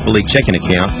open a Simple checking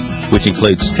account, which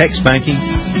includes text banking,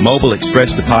 mobile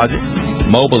express deposit,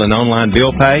 mobile and online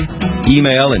bill pay,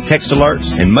 email and text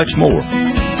alerts, and much more.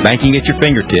 Banking at your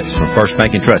fingertips from First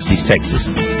Bank & Trust East Texas.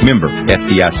 Member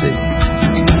FDIC.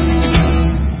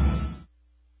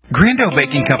 Grando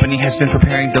Baking Company has been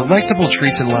preparing delectable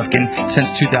treats in Lufkin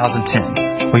since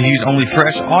 2010. We use only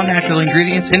fresh, all-natural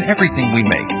ingredients in everything we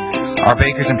make. Our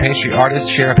bakers and pastry artists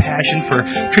share a passion for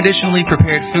traditionally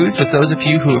prepared foods with those of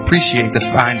you who appreciate the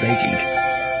fine baking.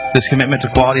 This commitment to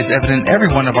quality is evident in every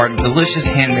one of our delicious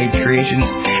handmade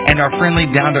creations, and our friendly,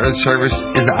 down-to-earth service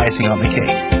is the icing on the cake.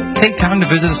 Take time to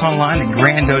visit us online at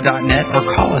grando.net or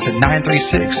call us at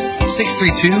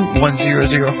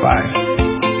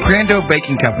 936-632-1005. Grando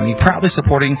Baking Company, proudly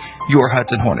supporting your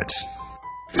Hudson Hornets.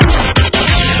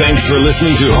 Thanks for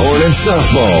listening to Hornet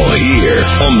Softball here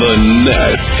on The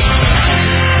Nest.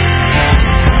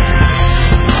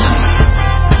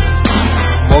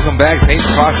 Welcome back. Peyton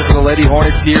Foster for the Lady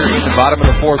Hornets here in the bottom of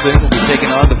the fourth inning. We'll be taking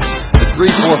on the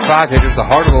 3-4-5 hitters, the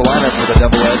heart of the lineup for the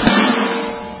Double-Eds.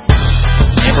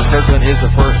 Amber Kirkland is the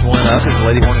first one up as the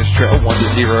Lady Hornets trail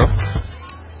 1-0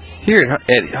 here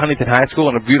at Huntington High School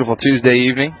on a beautiful Tuesday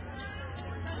evening.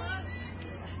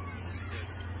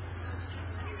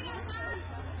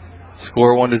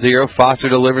 Score 1-0. Foster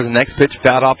delivers the next pitch,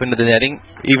 fouled off into the netting,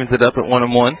 evens it up at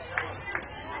 1-1.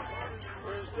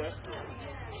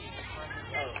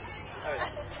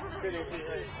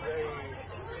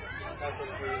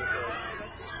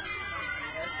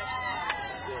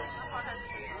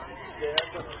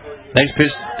 Next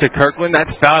pitch to Kirkland.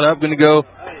 That's fouled up. Going to go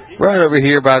right over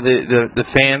here by the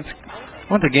fans.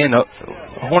 Once again,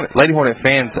 Lady Hornet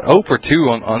fans 0 for 2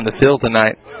 on the field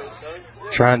tonight,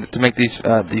 trying to make these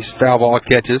foul ball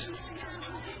catches.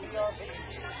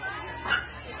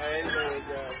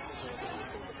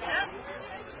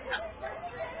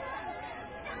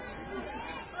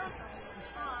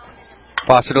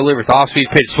 Foster delivers. Off-speed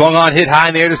pitch. Swung on, hit high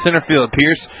in the air to center field.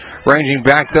 Pierce ranging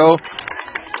back, though.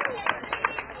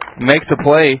 Makes the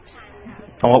play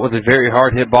on what was a very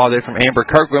hard hit ball there from Amber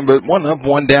Kirkland, but 1 up,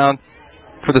 1 down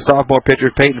for the sophomore pitcher.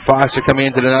 Peyton Foster coming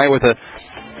into tonight with a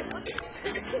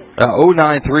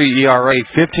 0.93 ERA,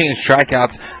 15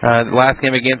 strikeouts the last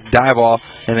game against Diboll,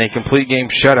 and a complete game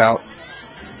shutout.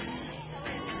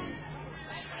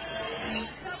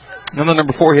 And the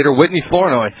number 4 hitter, Whitney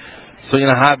Flournoy, swinging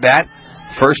a high bat.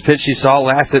 First pitch she saw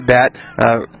last at bat,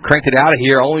 cranked it out of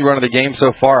here. Only run of the game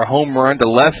so far, a home run to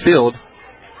left field.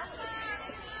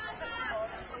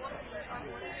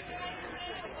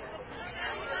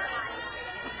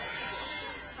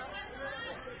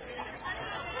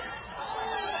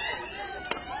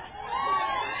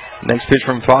 Next pitch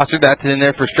from Foster. That's in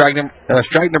there for strike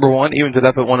number 1. Evens it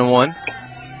up at 1-1.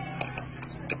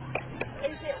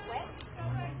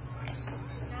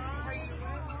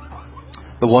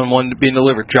 The 1-1 being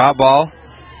delivered. Drop ball.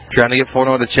 Trying to get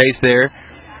Flournoy to chase there.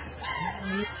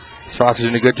 Foster's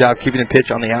doing a good job keeping the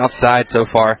pitch on the outside so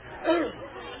far.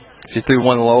 She threw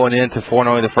one low and in to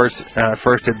Flournoy the first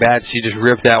at bat. She just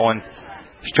ripped that one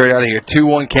straight out of here.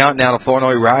 2-1 count now to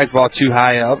Flournoy. Rise ball too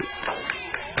high up.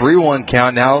 3-1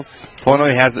 count now.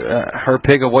 Flournoy has her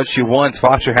pick of what she wants.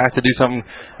 Foster has to do something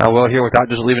well here without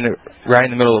just leaving it right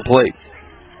in the middle of the plate.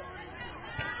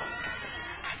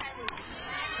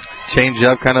 Change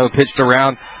up, kind of pitched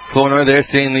around. Flournoy there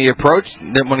seeing the approach.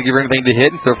 Didn't want to give her anything to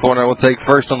hit, and so Flournoy will take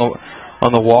first on the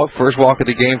walk. First walk of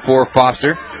the game for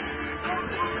Foster.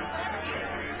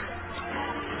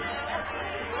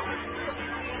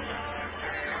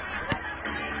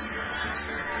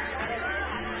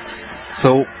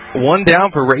 So 1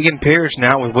 down for Reagan Parrish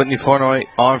now with Whitney Flournoy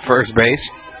on first base.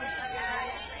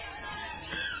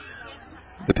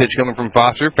 The pitch coming from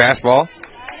Foster. Fastball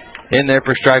in there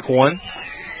for strike 1.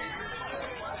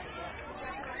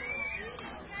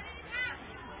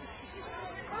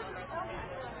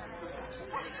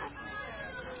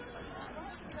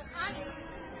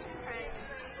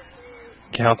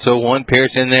 Counts 0-1.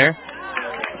 Parrish in there.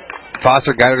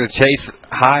 Foster got her to chase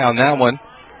high on that one.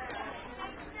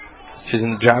 She's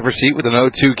in the driver's seat with an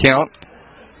 0-2 count.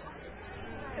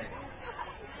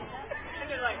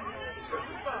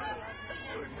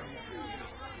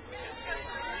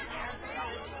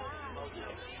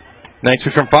 Next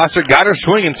pitch from Foster. Got her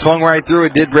swinging. Swung right through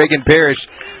it. Did Reagan Parrish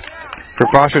for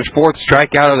Foster's 4th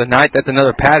strikeout of the night. That's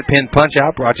another Pat Penn punch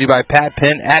out brought to you by Pat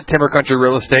Penn at Timber Country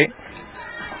Real Estate.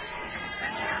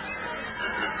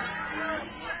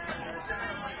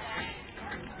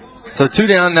 So 2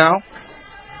 down now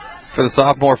for the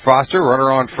sophomore Foster. Runner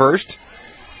on first.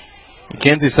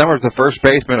 Mackenzie Summers, the first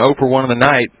baseman, 0 for 1 of the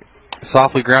night.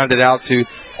 Softly grounded out to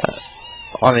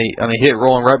on a hit,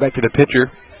 rolling right back to the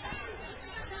pitcher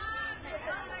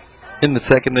in the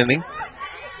second inning.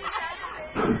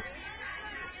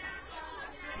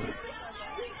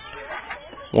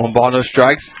 One ball, no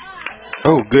strikes.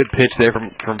 Oh, good pitch there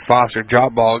from Foster.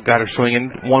 Drop ball, got her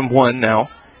swinging. 1-1 now.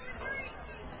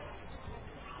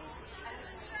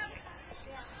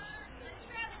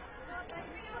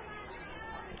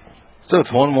 So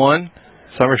it's 1-1.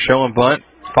 Summers showing bunt.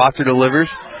 Foster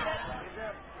delivers.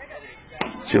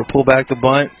 She'll pull back the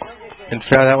bunt and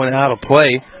foul that one out of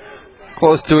play.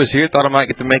 Close to us here. Thought I might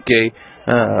get to make a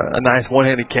nice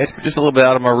one-handed catch, but just a little bit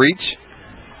out of my reach.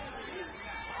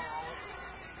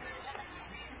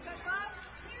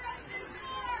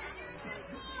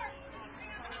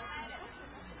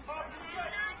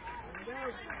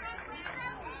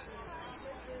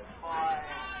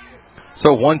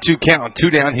 So 1-2 count,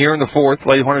 2 down here in the fourth.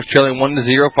 Lady Hornets trailing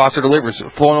 1-0. Foster delivers.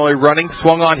 Flournoy running,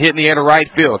 swung on, hit in the air to right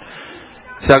field.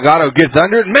 Salgado gets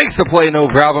under it, makes the play, no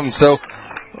problem. So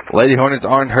Lady Hornets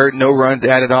aren't hurt, no runs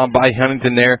added on by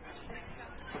Huntington there.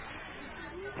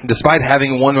 Despite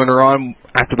having one runner on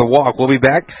after the walk, we'll be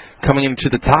back coming into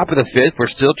the top of the fifth. We're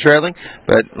still trailing,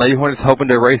 but Lady Hornets hoping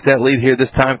to erase that lead here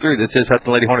this time through. This is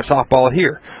Hudson Lady Hornets softball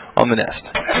here on the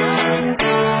Nest.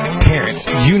 Parents,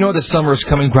 you know that summer is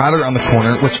coming right around the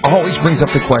corner, which always brings up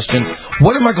the question,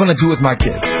 what am I going to do with my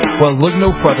kids? Well, look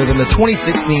no further than the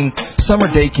 2016 Summer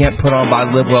Day Camp put on by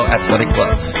Livewell Athletic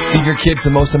Club. Give your kids the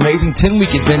most amazing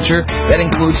 10-week adventure that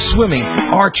includes swimming,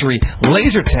 archery,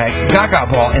 laser tag, gaga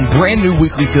ball, and brand new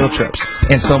weekly field trips,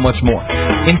 and so much more.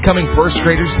 Incoming first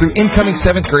graders through incoming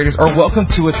seventh graders are welcome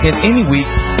to attend any week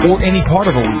or any part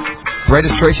of a week.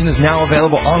 Registration is now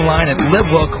available online at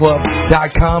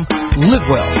livewellclub.com. Live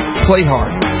well, play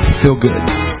hard, feel good.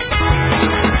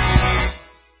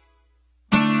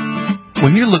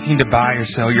 When you're looking to buy or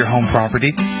sell your home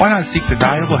property, why not seek the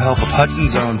valuable help of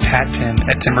Hudson's own Pat Penn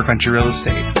at Timber Country Real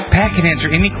Estate? Pat can answer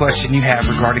any question you have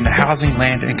regarding the housing,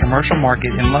 land, and commercial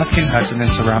market in Lufkin, Hudson, and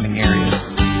surrounding areas.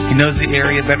 He knows the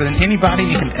area better than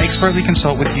anybody and can expertly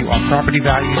consult with you on property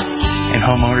values and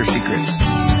homeowner secrets.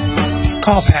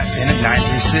 Call Pat Penn at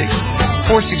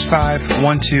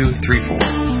 936-465-1234.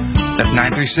 That's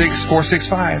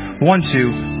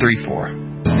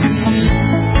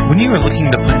 936-465-1234. When you are looking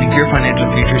to plan your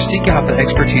financial future, seek out the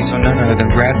expertise of none other than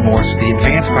Brad Morris with the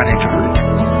Advanced Financial Group.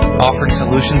 Offering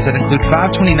solutions that include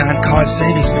 529 college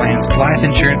savings plans, life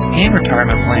insurance, and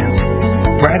retirement plans,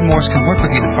 Brad Morris can work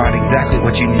with you to find exactly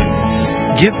what you need.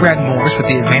 Give Brad Morris with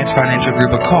the Advanced Financial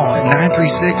Group a call at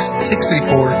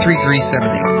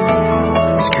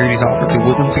 936-634-3378. Securities offered through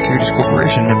Woodland Securities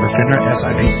Corporation, member FINRA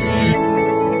SIPC.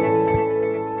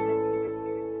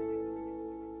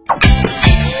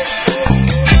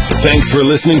 Thanks for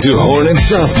listening to Hornet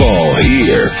Softball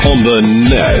here on the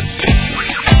Nest.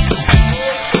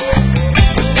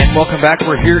 And welcome back.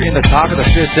 We're here in the top of the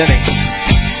fifth inning.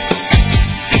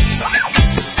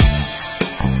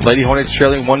 Lady Hornets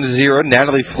trailing 1-0.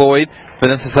 Natalie Floyd,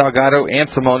 Vanessa Salgado, and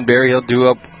Simone Berryhill do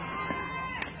up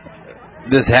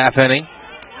this half inning.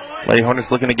 Lady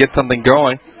Hornets looking to get something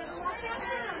going.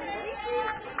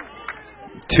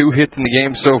 2 hits in the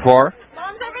game so far.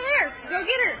 Mom's over there. Go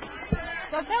get her.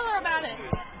 Go tell her about it.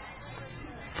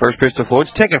 First pitch to Floyd.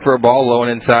 Taking for a ball low and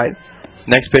inside.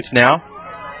 Next pitch now.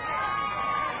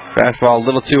 Fastball a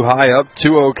little too high up.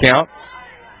 2-0 count.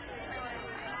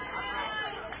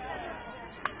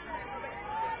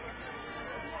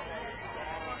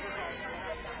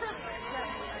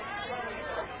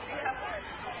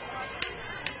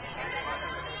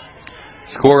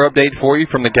 Score update for you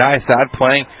from the guy's side,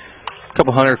 playing a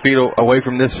couple hundred feet away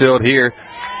from this field here.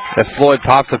 As Floyd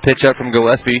pops the pitch up from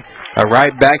Gillespie.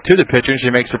 Right back to the pitcher, and she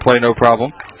makes the play no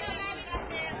problem.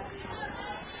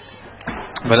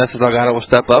 Vanessa Salgado will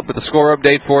step up with the score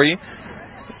update for you.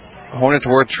 Hornets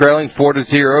were trailing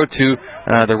 4-0 to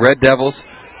the Red Devils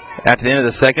at the end of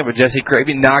the second, but Jesse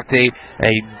Cravey knocked a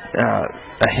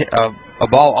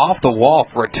ball off the wall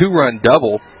for a 2-run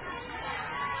double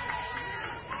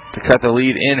to cut the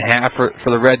lead in half for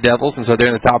the Red Devils, and so they're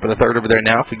in the top of the third over there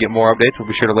now. If we get more updates, we'll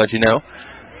be sure to let you know.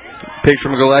 Pitch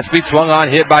from Gillespie, swung on,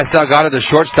 hit by Salgado, the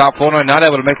shortstop. Flournoy not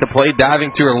able to make the play,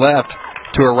 diving to her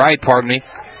right, pardon me.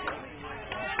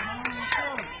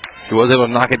 She was able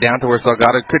to knock it down to where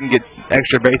Salgado couldn't get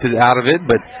extra bases out of it,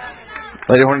 but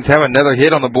Lady Hornets have another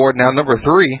hit on the board now, number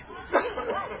 3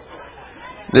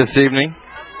 this evening.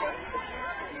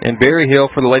 And Berryhill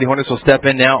for the Lady Hornets will step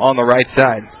in now on the right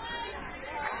side.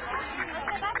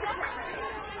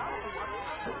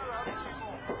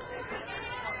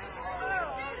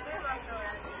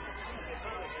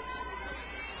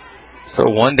 So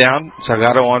 1 down,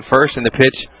 Salgado on first, and the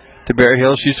pitch to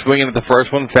Berryhill. She's swinging at the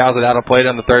first one, fouls it out of play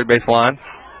on the third base line.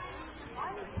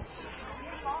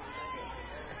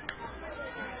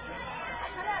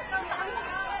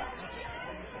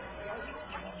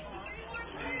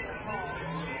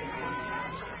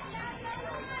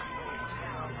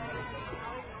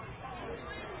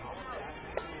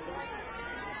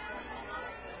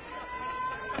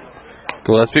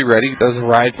 Gillespie ready, does a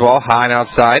rise ball high and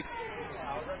outside.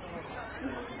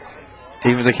 He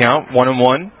Evens the count,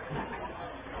 1-1.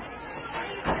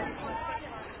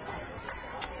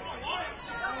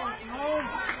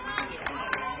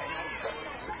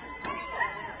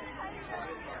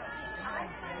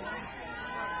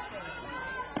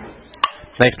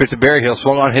 Next pitch to Berryhill,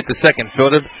 swung on, hit the second,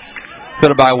 fielded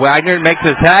by Wagner, makes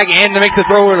his tag and makes the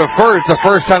throw to first. The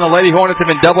first time the Lady Hornets have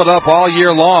been doubled up all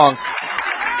year long.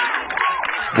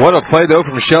 What a play though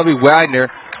from Shelby Wagner.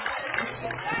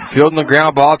 Fielding the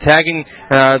ground ball, tagging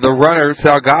the runner,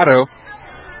 Salgado,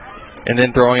 and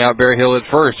then throwing out Berryhill at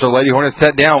first. So Lady Hornets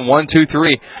set down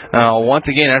 1-2-3. Once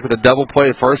again, after the double play,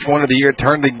 the first one of the year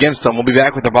turned against them. We'll be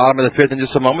back with the bottom of the fifth in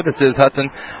just a moment. This is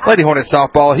Hudson Lady Hornets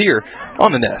softball here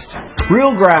on the Nest.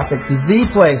 Real Graphics is the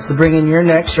place to bring in your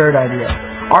next shirt idea.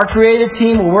 Our creative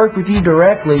team will work with you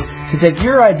directly to take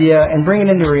your idea and bring it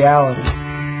into reality.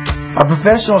 Our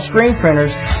professional screen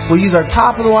printers will use our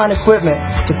top-of-the-line equipment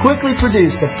to quickly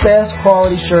produce the best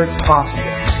quality shirts possible.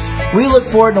 We look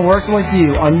forward to working with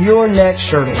you on your next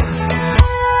shirt order.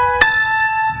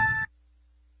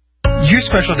 Your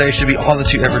special day should be all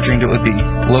that you ever dreamed it would be.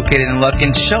 Located in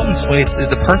Lufkin, Shelton's Place is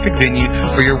the perfect venue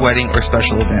for your wedding or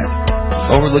special event.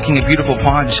 Overlooking a beautiful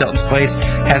pond, Shelton's Place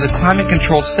has a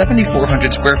climate-controlled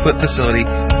 7,400 square foot facility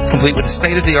complete with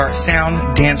state-of-the-art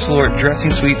sound, dance floor, dressing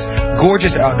suites,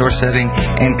 gorgeous outdoor setting,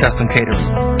 and custom catering.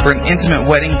 For an intimate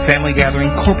wedding, family gathering,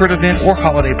 corporate event, or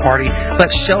holiday party,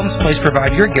 let Shelton's Place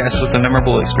provide your guests with a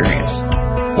memorable experience.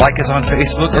 Like us on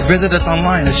Facebook or visit us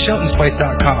online at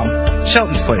sheltonsplace.com.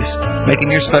 Shelton's Place,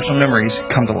 making your special memories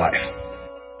come to life.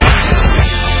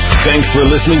 Thanks for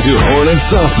listening to Hornet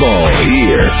Softball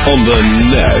here on the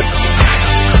Nest.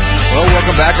 Well,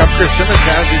 welcome back. I'm Chris Simmons.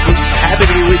 Happy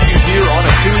to be with you here on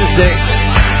a Tuesday.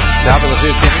 Top of the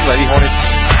fifth inning, Lady Hornets,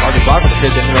 or the bottom of the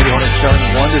fifth inning, Lady Hornets showing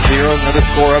 1-0. Another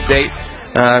score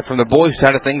update from the boys'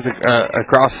 side of things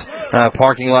across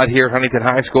parking lot here at Huntington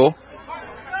High School.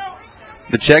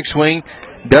 The check swing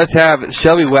does have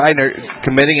Shelby Wagner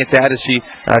committing at that as she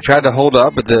tried to hold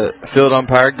up, but the field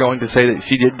umpire going to say that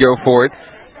she did go for it.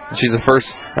 She's the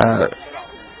first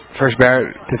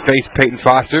batter to face Peyton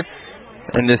Foster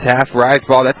in this half. Rise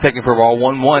ball, that's taken for a ball,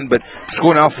 1-1, but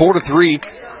score now 4-3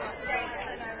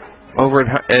 over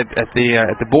at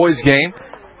the boys' game.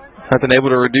 Hudson able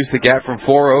to reduce the gap from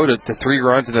 4-0 to 3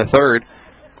 runs in the third.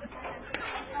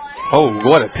 Oh,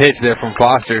 what a pitch there from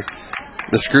Foster.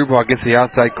 The screwball gets the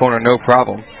outside corner, no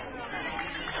problem.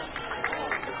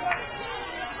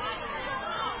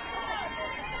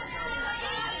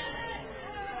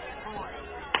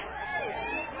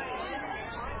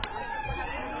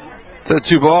 So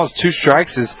 2 balls, 2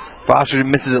 strikes as Foster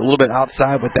misses it a little bit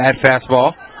outside with that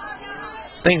fastball.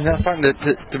 Things now starting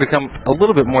to become a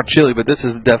little bit more chilly, but this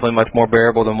is definitely much more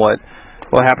bearable than what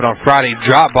happened on Friday.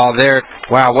 Drop ball there.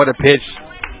 Wow, what a pitch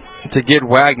to get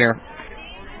Wagner.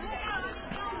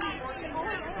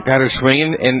 Got her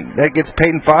swinging, and that gets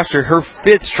Peyton Foster her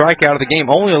 5th strikeout of the game.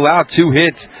 Only allowed 2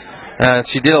 hits.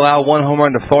 She did allow 1 home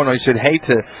run to Thorno. You should hate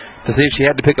to see if she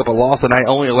had to pick up a loss tonight,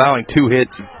 only allowing 2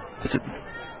 hits. It's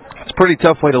a pretty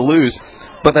tough way to lose,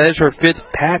 but that is her 5th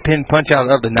hat pin punch out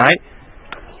of the night.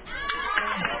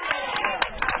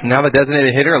 Now the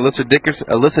designated hitter, Alyssa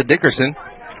Dickerson,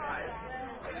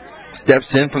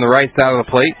 steps in from the right side of the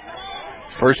plate.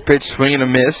 First pitch, swing and a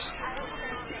miss.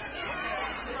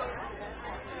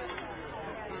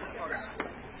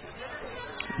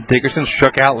 Dickerson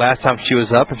struck out last time she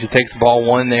was up, and she takes ball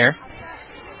 1 there.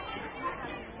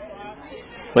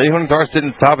 Lady Hornets are sitting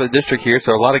at the top of the district here,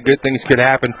 so a lot of good things could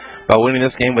happen by winning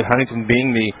this game with Huntington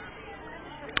being the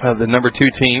number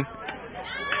 2 team.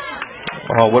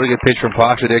 Oh, what a good pitch from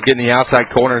Foster there, getting the outside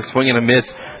corner, swinging a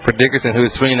miss for Dickerson, who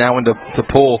is swinging that one to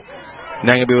pull. Not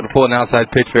going to be able to pull an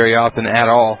outside pitch very often at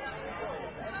all.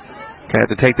 Going to have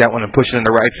to take that one and push it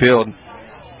into right field.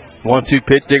 1-2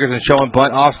 pitch, Dickerson showing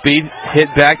bunt off speed,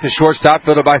 hit back to shortstop,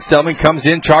 fielded by Selman, comes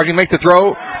in, charging, makes the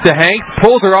throw to Hanks,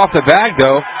 pulls her off the bag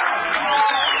though.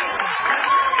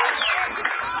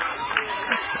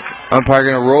 Umpire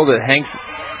going to rule that Hanks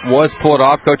was pulled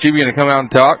off. Coach Eby going to come out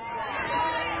and talk.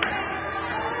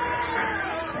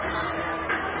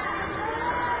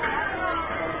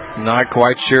 Not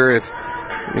quite sure if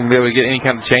we can be able to get any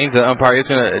kind of change. The umpire is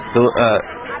going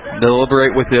to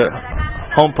deliberate with the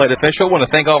home plate official. I want to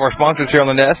thank all of our sponsors here on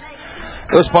the Nest.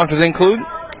 Those sponsors include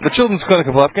the Children's Clinic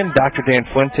of Lufkin, Dr. Dan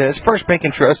Fuentes, First Bank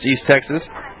and Trust, East Texas,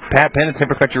 Pat Penn and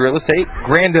Timber Country Real Estate,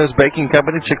 Grando's Baking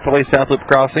Company, Chick-fil-A South Loop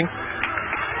Crossing,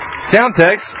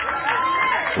 Soundtex,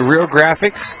 Real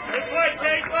Graphics,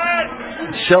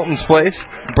 Shelton's Place,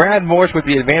 Brad Morse with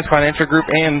the Advanced Financial Group,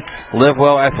 and Live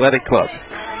Well Athletic Club.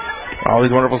 All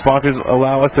these wonderful sponsors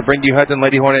allow us to bring you Hudson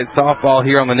Lady Hornets softball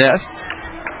here on the Nest.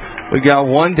 We got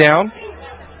one down.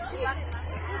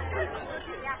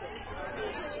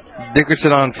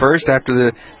 Dickerson on first after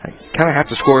the kind of have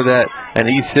to score that an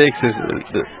E6 is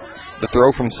the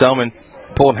throw from Selman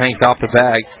pulled Hanks off the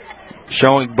bag.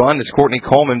 Showing bunt is Courtney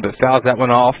Coleman, but fouls that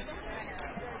one off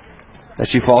as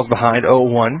she falls behind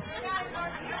 0-1.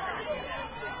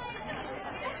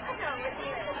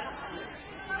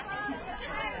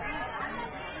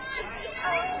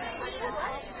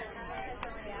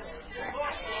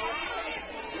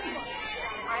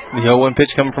 The 0-1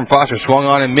 pitch coming from Foster, swung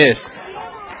on and missed.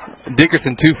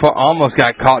 Dickerson too far, almost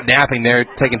got caught napping there,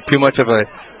 taking too much of a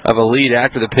lead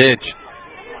after the pitch.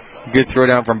 Good throw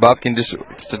down from Bufkin,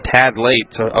 just a tad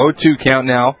late. So 0-2 count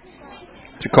now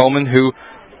to Coleman, who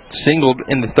singled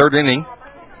in the third inning.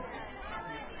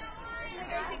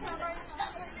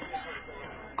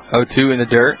 0-2 in the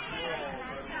dirt.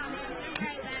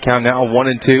 Count now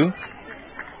 1-2.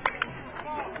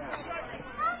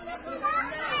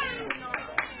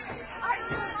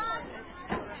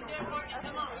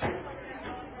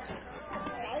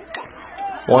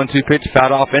 One-two pitch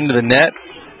fouled off into the net.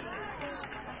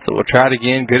 So we'll try it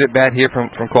again. Good at bat here from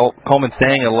Coleman,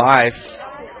 staying alive.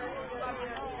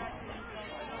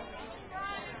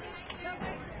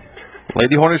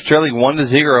 Lady Hornets trailing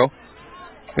 1-0.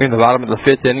 We're in the bottom of the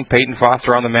fifth inning. Peyton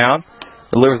Foster on the mound.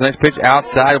 Delivers the next pitch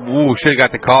outside. Ooh, should have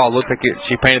got the call. Looked like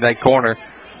she painted that corner.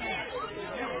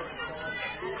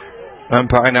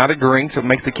 Umpire not agreeing, so it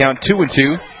makes the count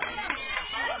 2-2.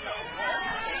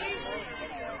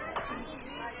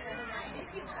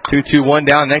 Two-2-1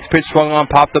 down. Next pitch swung on,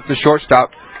 popped up the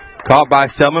shortstop. Caught by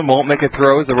Selman, won't make a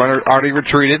throw as the runner already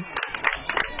retreated.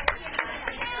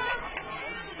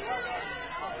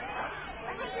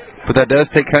 But that does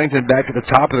take Huntington back to the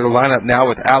top of their lineup now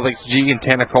with Alex G and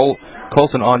Tana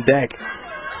Colson on deck.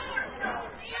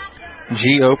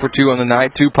 G 0 for 2 on the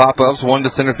night. 2 pop-ups, 1 to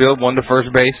center field, 1 to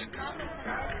first base.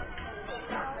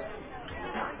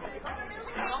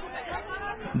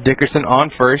 Dickerson on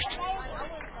first.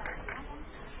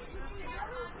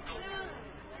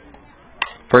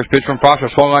 First pitch from Foster,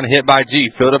 swung on, hit by G.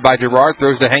 Fielded by Gerard,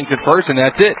 throws to Hanks at first, and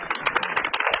that's it.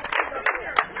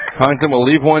 Huntington will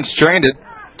leave one stranded.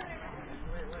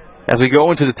 As we go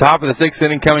into the top of the sixth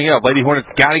inning coming up, Lady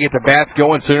Hornets got to get the bats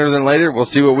going sooner than later. We'll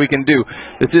see what we can do.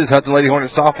 This is Hudson Lady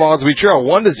Hornets softball as we trail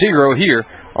 1-0 here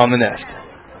on the Nest.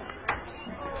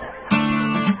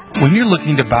 When you're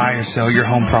looking to buy or sell your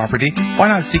home property, why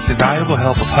not seek the valuable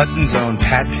help of Hudson's own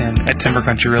Pat Penn at Timber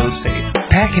Country Real Estate?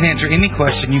 Pat can answer any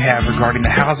question you have regarding the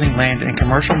housing, land, and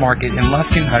commercial market in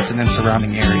Lufkin, Hudson, and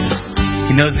surrounding areas.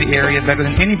 He knows the area better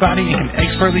than anybody and can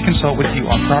expertly consult with you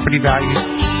on property values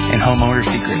and homeowner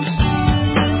secrets.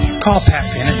 Call Pat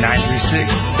Penn at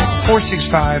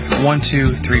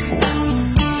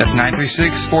 936-465-1234. That's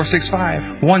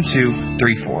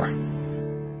 936-465-1234.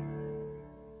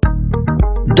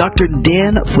 Dr.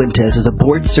 Dan Fuentes is a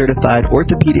board-certified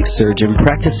orthopedic surgeon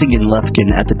practicing in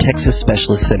Lufkin at the Texas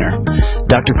Specialist Center.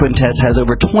 Dr. Fuentes has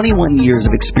over 21 years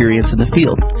of experience in the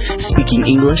field. Speaking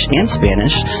English and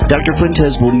Spanish, Dr.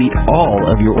 Fuentes will meet all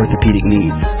of your orthopedic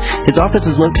needs. His office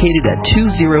is located at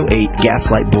 208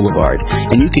 Gaslight Boulevard,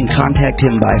 and you can contact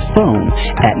him by phone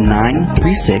at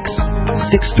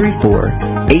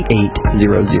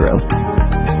 936-634-8800.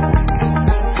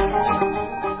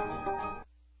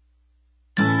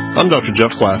 I'm Dr.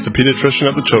 Jeff Glass, a pediatrician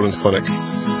at the Children's Clinic.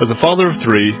 As a father of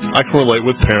 3, I can relate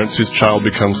with parents whose child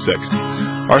becomes sick.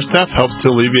 Our staff helps to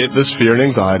alleviate this fear and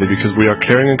anxiety because we are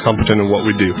caring and competent in what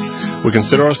we do. We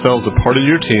consider ourselves a part of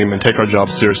your team and take our job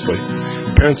seriously.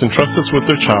 Parents entrust us with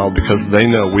their child because they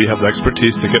know we have the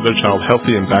expertise to get their child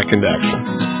healthy and back into action.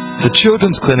 The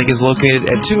Children's Clinic is located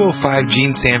at 205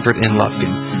 Gene Sanford in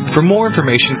Lufkin. For more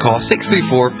information, call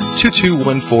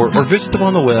 634-2214 or visit them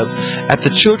on the web at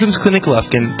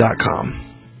thechildren'scliniclufkin.com.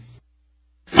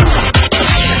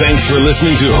 Thanks for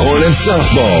listening to Hornet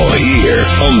Softball here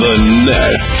on the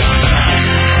Nest.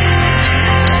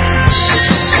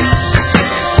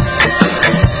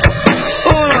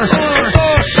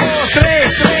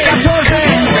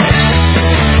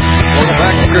 Welcome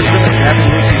back to Chris Simmons. Happy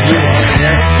with you on the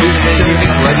Nest.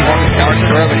 Lady Hornets now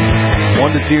trailing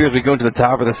 1-0 as we go into the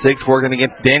top of the sixth, working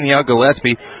against Danielle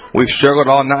Gillespie. We've struggled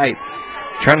all night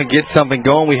trying to get something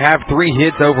going. We have 3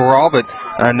 hits overall, but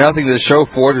nothing to show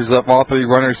for it. There's up all 3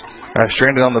 runners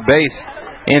stranded on the base.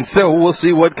 And so we'll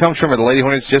see what comes from it. The Lady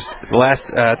Hornets just the last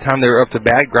time they were up to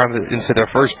bat, grounded into their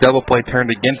first double play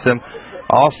turned against them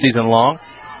all season long.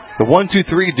 The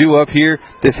 1-2-3 due up here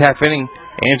this half inning.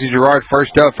 Angie Gerard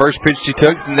first up. First pitch she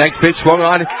took. The next pitch swung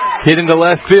on, hit into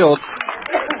left field.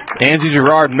 Angie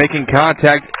Gerard making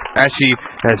contact as she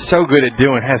is so good at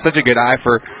doing, has such a good eye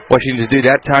for what she needs to do.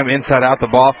 That time inside out the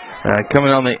ball, coming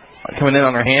in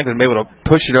on her hands and be able to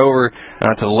push it over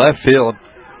to the left field.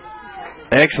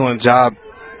 Excellent job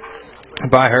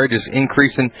by her, just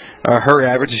increasing her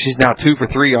average. She's now 2 for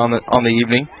 3 on the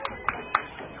evening.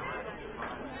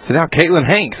 So now Caitlin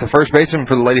Hanks, the first baseman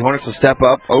for the Lady Hornets, will step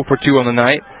up, 0 for 2 on the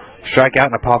night. Strike out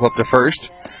and a pop up to first.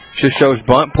 Just shows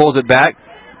bunt, pulls it back.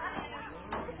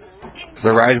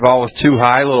 The rise ball was too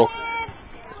high,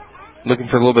 looking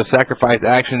for a little bit of sacrifice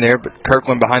action there, but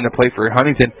Kirkland behind the plate for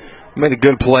Huntington made a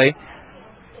good play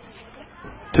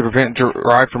to prevent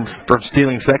Gerard from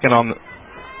stealing second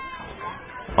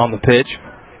on the pitch.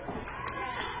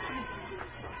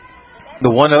 The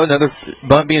 1-0, another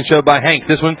bunt being showed by Hanks.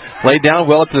 This one laid down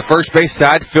well to the first base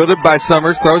side, fielded by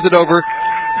Summers, throws it over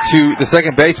to the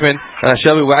second baseman,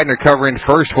 Shelby Wagner covering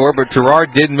first for, but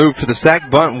Gerard did move to the sack.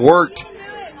 Bunt worked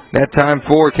that time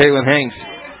for Caitlin Hanks.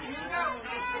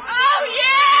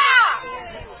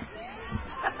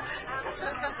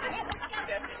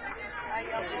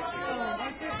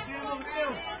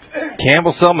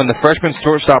 Campbell Selman, the freshman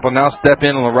shortstop, will now step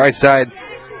in on the right side.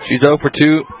 She's 0 for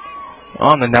 2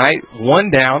 on the night. 1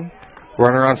 down.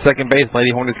 Runner on second base.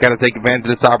 Lady Hornets got to take advantage of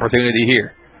this opportunity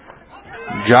here.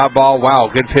 Drop ball. Wow,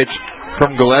 good pitch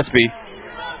from Gillespie.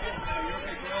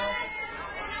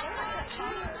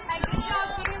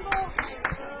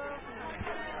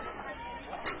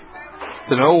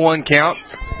 It's an 0-1 count.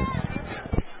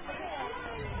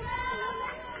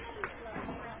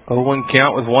 0-1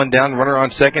 count with 1 down. Runner on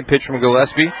second. Pitch from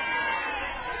Gillespie.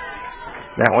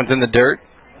 That one's in the dirt.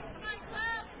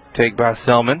 Take by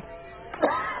Selman.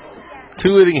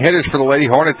 2 leading hitters for the Lady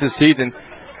Hornets this season.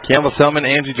 Campbell Selman,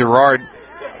 Angie Gerard.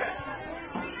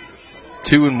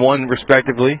 2 and 1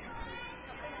 respectively.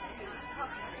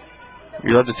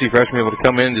 You love to see freshmen able to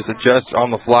come in and just adjust on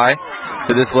the fly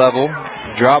to this level.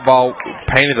 Drop ball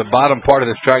painted the bottom part of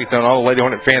the strike zone. All the Lady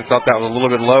Hornet fans thought that was a little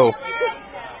bit low.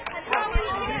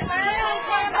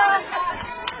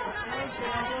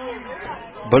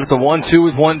 But it's a 1-2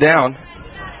 with 1 down.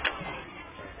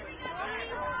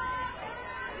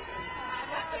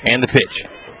 And the pitch.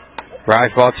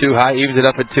 Rise ball too high, evens it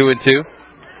up at 2-2.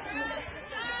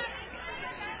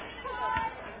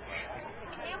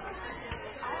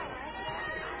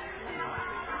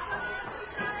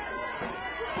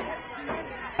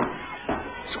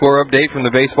 Score update from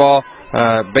the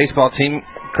baseball team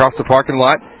across the parking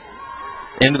lot.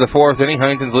 Into the 4th inning.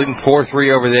 Huntington's leading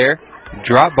 4-3 over there.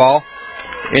 Drop ball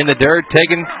in the dirt,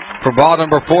 taken for ball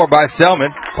number 4 by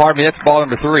Selman. Pardon me, that's ball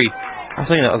number 3. I was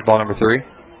thinking that was ball number 3.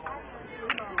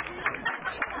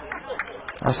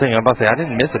 I'm about to say, I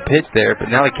didn't miss a pitch there, but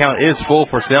now the count is full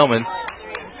for Selman.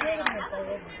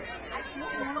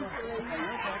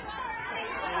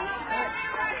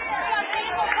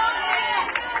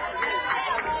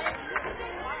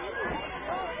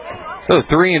 So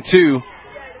 3-2.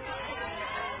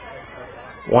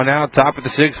 1 out, top of the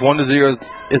 6th,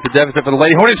 1-0 is the deficit for the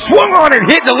Lady Hornets. Swung on it,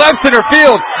 hit the left center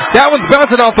field. That one's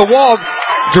bouncing off the wall.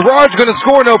 Gerard's going to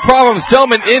score, no problem.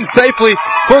 Selman in safely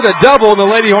for the double, and the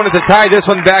Lady Hornets have tied this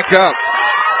one back up.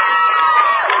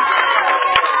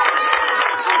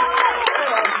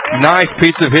 Nice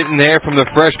piece of hitting there from the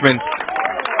freshman.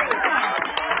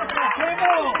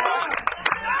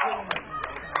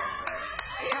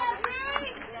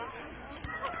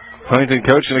 Huntington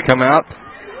coach going to come out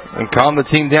and calm the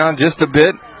team down just a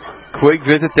bit. Quick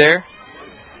visit there.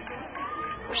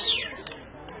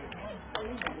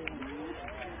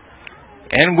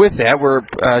 And with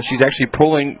that, she's actually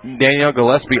pulling Danielle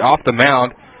Gillespie off the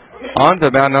mound, onto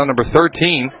the mound now, number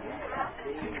 13.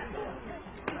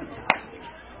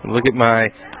 Look at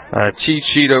my cheat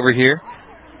sheet over here.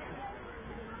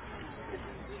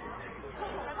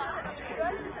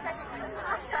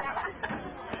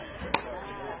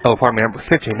 Oh, pardon me, number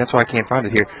 15. That's why I can't find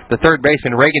it here. The third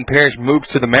baseman, Reagan Parrish, moves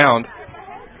to the mound.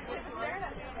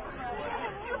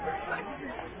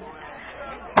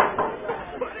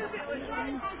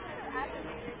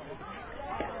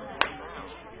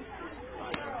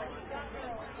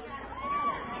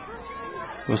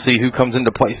 We'll see who comes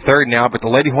into play third now, but the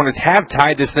Lady Hornets have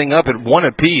tied this thing up at 1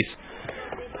 apiece.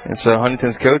 And so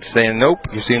Huntington's coach saying, nope,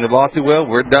 you're seeing the ball too well,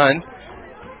 we're done.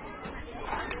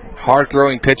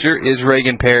 Hard-throwing pitcher is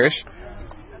Reagan Parrish.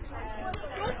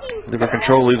 Liver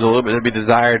control leaves a little bit to be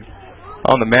desired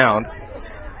on the mound.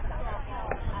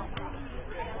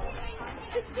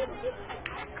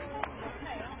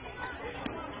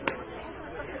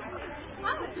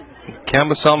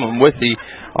 Campbell Selman with the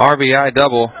RBI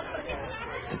double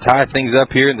to tie things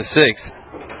up here in the 6th.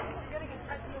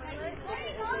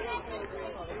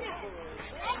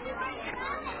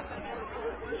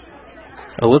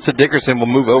 Alyssa Dickerson will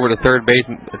move over to third base,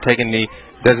 taking the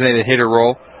designated hitter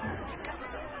role.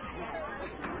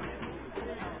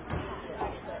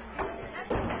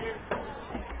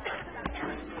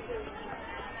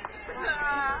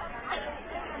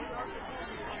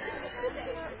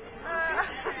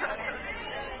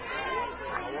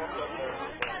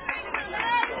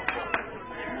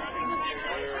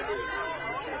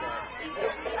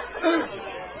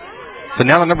 So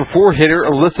now the number 4 hitter,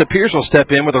 Alyssa Pierce, will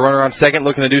step in with a runner on second,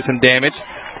 looking to do some damage.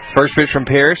 First pitch from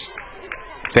Pierce.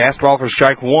 Fastball for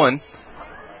strike 1.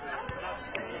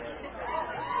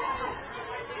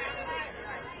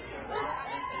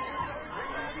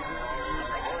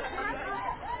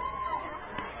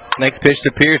 Next pitch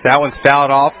to Pierce. That one's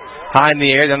fouled off high in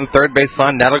the air down the third base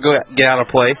line. That'll get out of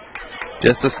play.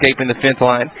 Just escaping the fence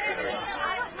line.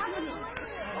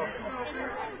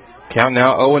 Count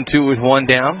now 0-2 with 1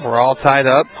 down. We're all tied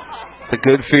up. It's a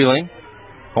good feeling.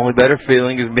 Only better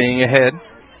feeling is being ahead.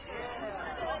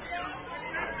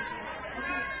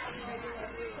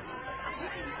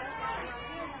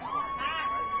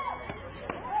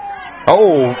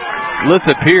 Oh,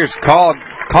 Alyssa Pierce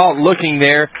caught looking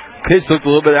there. Pitch looked a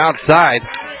little bit outside.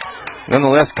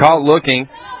 Nonetheless, caught looking.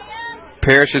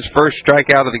 Parrish's first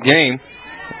strikeout of the game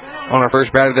on her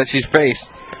first batter that she's faced.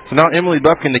 So now Emily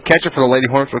Buffkin, the catcher for the Lady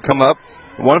Hornets, will come up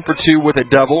 1 for 2 with a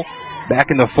double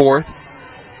back in the 4th.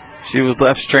 She was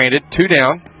left stranded, 2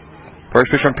 down.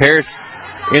 First pitch from Parrish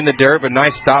in the dirt, but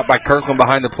nice stop by Kirkland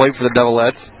behind the plate for the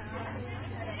Doublettes.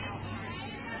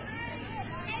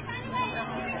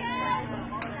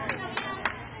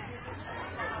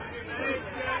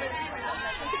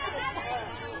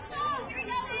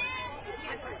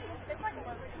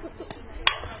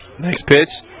 Next pitch,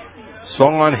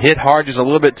 swung on, hit hard, just a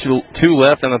little bit too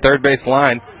left on the third base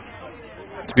line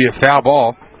to be a foul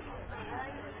ball.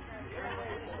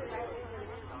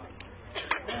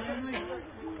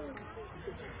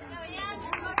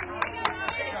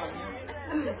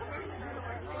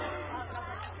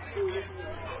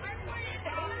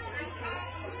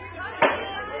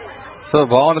 So the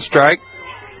ball and a strike.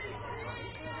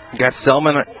 You got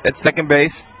Selman at second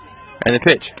base, and the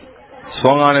pitch.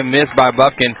 Swung on and missed by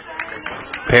Buffkin.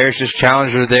 Parrish's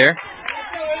challenger there.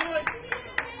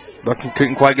 Buffkin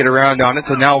couldn't quite get around on it,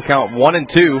 so now we'll count 1 and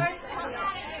 2.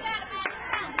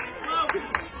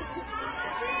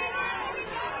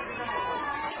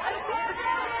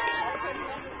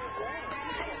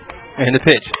 And the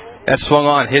pitch. That swung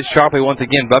on, hit sharply once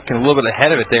again. Buffkin a little bit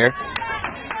ahead of it there.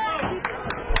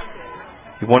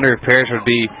 You wonder if Parrish would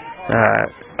be,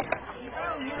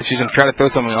 if she's going to try to throw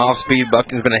something off speed.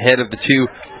 Buffkin's been ahead of the 2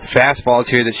 fastballs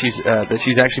here that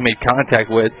she's actually made contact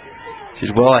with.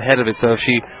 She's well ahead of it, so if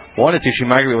she wanted to, she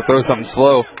might be able to throw something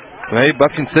slow. But maybe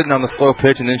Buffkin's sitting on the slow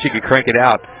pitch, and then she could crank it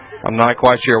out. I'm not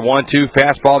quite sure. 1-2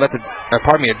 fastball. That's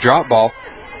a drop ball.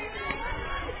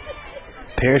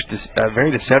 Parrish very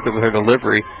deceptive with her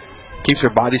delivery. Keeps her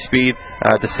body speed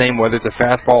the same, whether it's a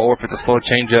fastball or if it's a slow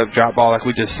changeup, drop ball like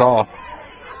we just saw.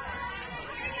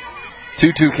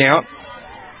 2-2 count.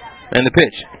 And the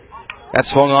pitch. That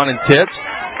swung on and tipped.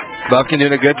 Buffkin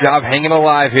doing a good job hanging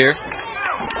alive here.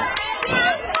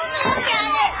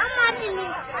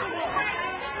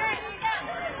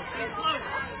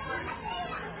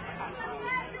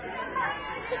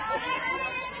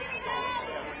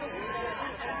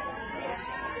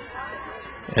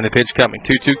 And the pitch coming.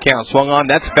 2-2 count. Swung on.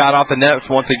 That's fouled off the net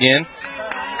once again.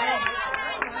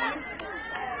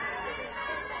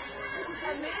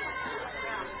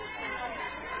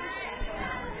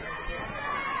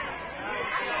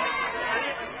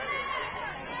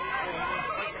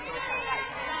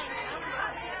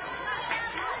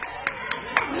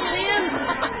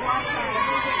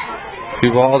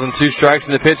 Two balls and 2 strikes,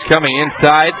 and the pitch coming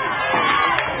inside.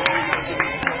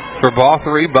 For ball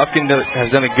 3, Buffkin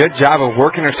has done a good job of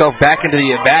working herself back into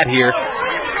the at-bat here.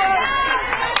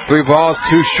 3 balls,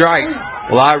 2 strikes.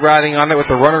 A lot riding on it with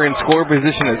the runner in score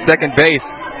position at second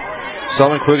base.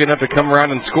 Selman quick enough to come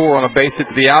around and score on a base hit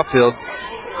to the outfield.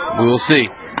 We will see.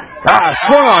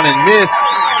 Swung on and missed.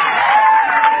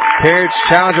 Parrish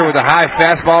challenger with a high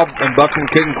fastball, and Buffkin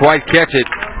couldn't quite catch it.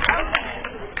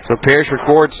 So Parrish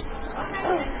records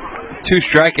 2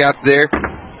 strikeouts there.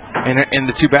 And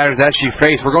the 2 batters that she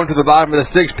faced. We're going to the bottom of the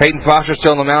 6th. Peyton Foster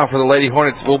still on the mound for the Lady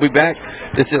Hornets. We'll be back.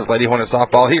 This is Lady Hornets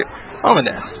softball here on the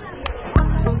Nest.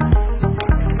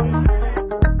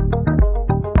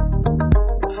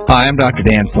 Hi, I'm Dr.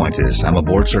 Dan Fuentes. I'm a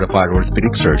board-certified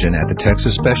orthopedic surgeon at the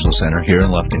Texas Special Center here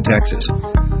in Lufkin, Texas.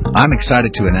 I'm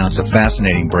excited to announce a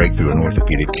fascinating breakthrough in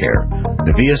orthopedic care,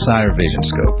 the VSI or Vision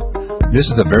Scope. This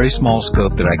is a very small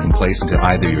scope that I can place into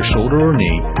either your shoulder or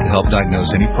knee to help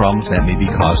diagnose any problems that may be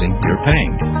causing your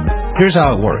pain. Here's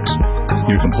how it works.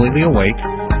 You're completely awake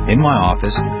in my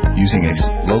office using a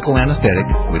local anesthetic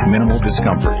with minimal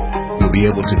discomfort. You'll be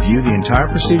able to view the entire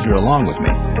procedure along with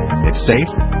me. It's safe,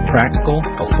 practical,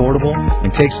 affordable,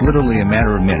 and takes literally a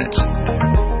matter of minutes.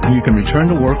 You can return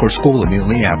to work or school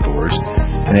immediately afterwards.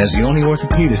 And as the only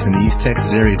orthopedist in the East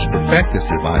Texas area to perfect this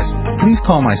device, please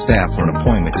call my staff for an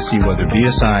appointment to see whether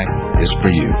VSI is for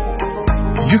you.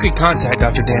 You can contact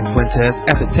Dr. Dan Fuentes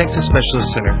at the Texas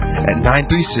Specialist Center at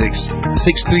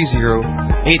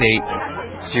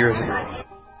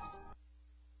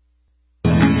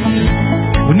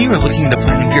 936-630-8800. When you are looking to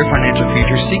plan your financial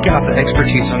future, seek out the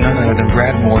expertise of none other than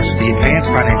Brad Morris with the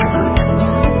Advanced Financial Group.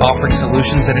 Offering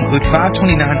solutions that include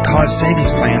 529 college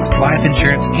savings plans, life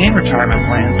insurance, and retirement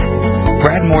plans,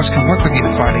 Brad Morris can work with you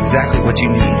to find exactly what you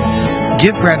need.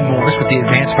 Give Brad Morris with the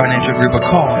Advanced Financial Group a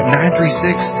call at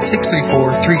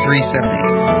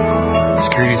 936-634-3378.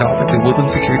 Securities offered through Woodland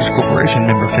Securities Corporation,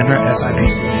 member FINRA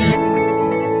SIPC.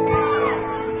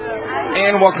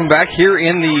 And welcome back here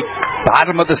in the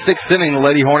bottom of the sixth inning. The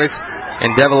Lady Hornets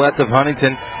and Devilettes of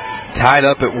Huntington tied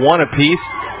up at 1 apiece.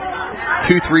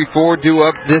 2-3-4 due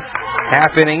up this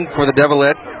half inning for the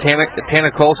Devilettes. Tana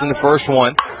Colson, the first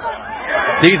one.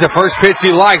 Sees the first pitch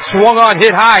he likes. Swung on,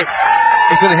 hit high.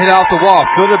 It's going to hit off the wall.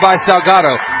 Fielded by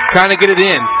Salgado. Trying to get it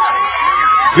in.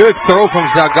 Good throw from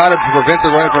Salgado to prevent the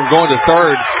runner from going to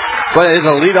third. But it is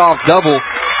a leadoff double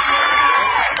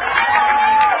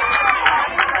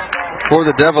for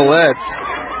the Devilettes.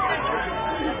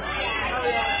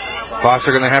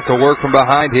 Foster going to have to work from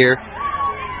behind here,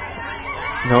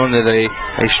 knowing that a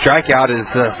strikeout is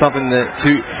something that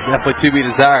definitely to be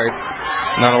desired,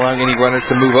 not allowing any runners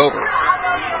to move over.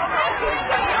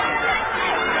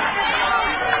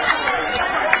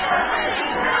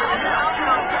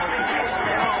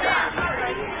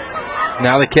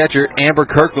 Now the catcher, Amber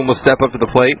Kirkland, will step up to the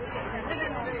plate.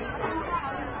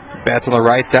 Bats on the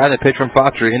right side. The pitch from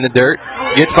Foster in the dirt.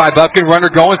 Gets by Buffkin. Runner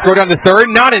going. Throw down the third.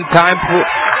 Not in time.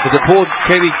 As it pulled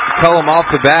Katie Cullum off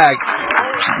the bag.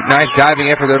 Nice diving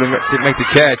effort there to make the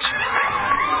catch.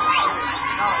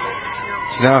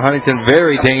 So now Huntington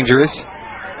very dangerous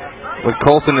with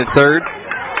Colson at third.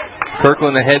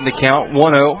 Kirkland ahead in the count.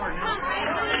 1-0.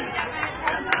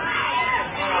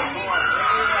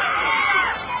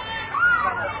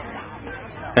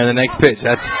 And the next pitch.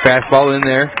 That's fastball in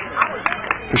there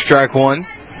for strike one.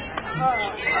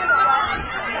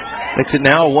 Makes it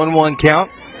now a 1-1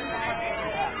 count.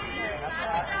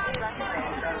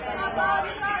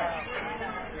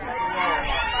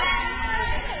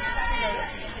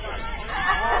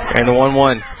 And the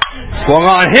 1-1. Swung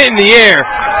on, hit in the air.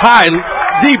 High,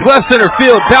 deep left center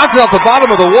field. Bounces off the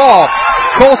bottom of the wall.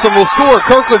 Colson will score.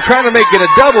 Kirkland trying to make it a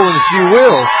double, and she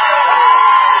will.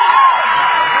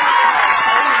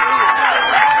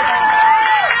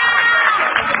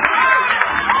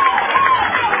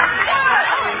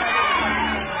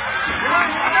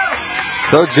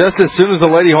 So just as soon as the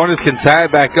Lady Hornets can tie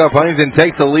it back up, Huntington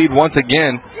takes the lead once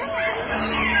again.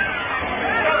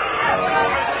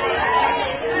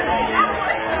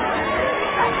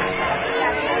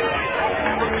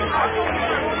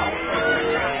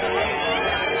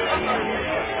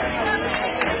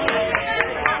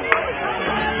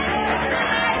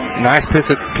 Nice piece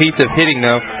of hitting,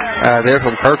 though, there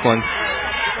from Kirkland.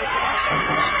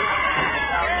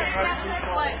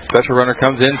 Special runner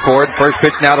comes in for it. First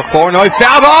pitch now to Floor. No, he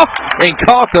fouled off and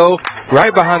caught, though,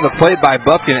 right behind the plate by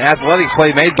Buffkin. Athletic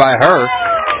play made by her.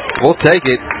 We'll take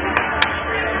it.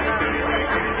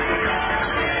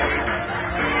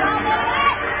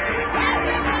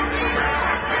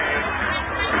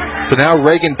 So now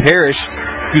Reagan Parrish,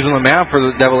 who's on the mound for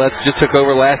the Devilettes, just took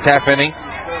over last half inning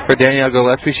for Danielle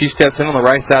Gillespie. She steps in on the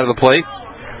right side of the plate.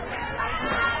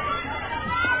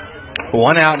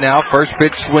 One out now. First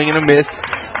pitch, swing and a miss.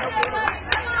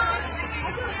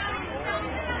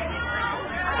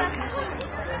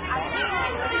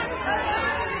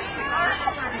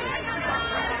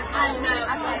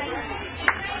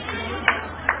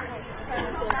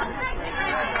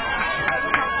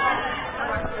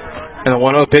 And the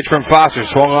 1-0 pitch from Foster.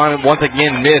 Swung on once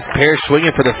again, missed. Parrish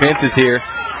swinging for the fences here.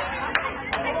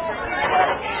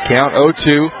 Count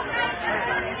 0-2.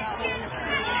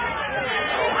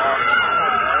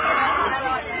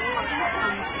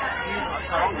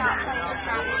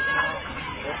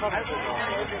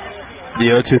 The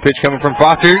 0-2 pitch coming from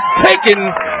Foster.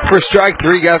 Taken for strike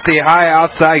three. Got the high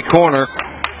outside corner.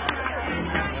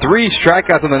 3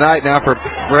 strikeouts on the night now for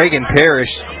Reagan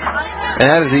Parrish. And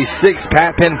that is the 6th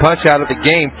Pat Penn punch out of the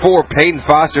game for Peyton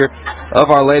Foster of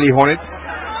our Lady Hornets.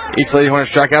 Each Lady Hornet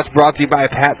strikeout brought to you by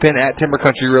Pat Penn at Timber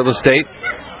Country Real Estate.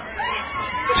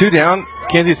 2 down,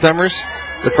 Kenzie Summers,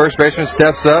 the first baseman,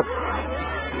 steps up,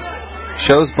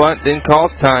 shows bunt, then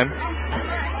calls time.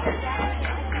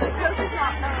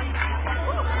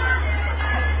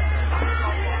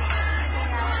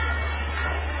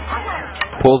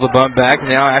 Pulls the bunt back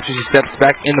now after she steps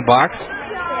back in the box.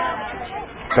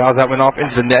 Fouls that one off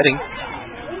into the netting.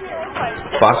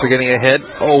 Foster getting ahead,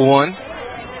 0-1.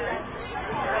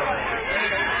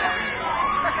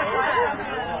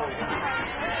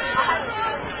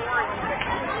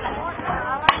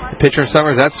 The pitcher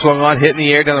Summers, that swung on, hit in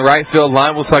the air down the right field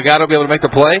line. Will Salgado be able to make the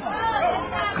play?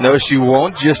 No, she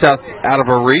won't, just out of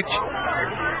her reach.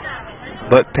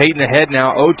 But Peyton ahead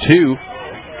now, 0-2.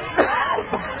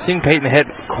 Seen Peyton ahead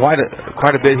quite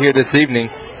a bit here this evening.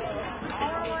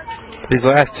 These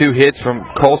last 2 hits from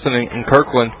Colson and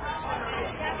Kirkland.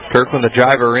 Kirkland, the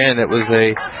driver in. It was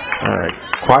a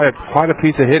quite a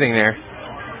piece of hitting there.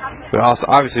 But also,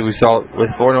 obviously, we saw it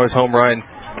with Flournoy's home run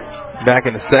back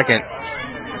in the second.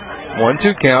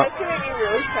 1-2 count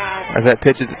as that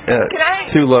pitch is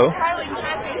too low.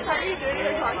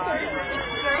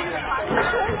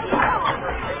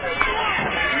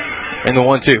 And the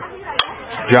 1-2.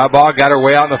 Drop ball, got her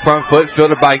way out in the front foot,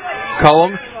 fielded by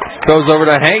Cullum. Goes over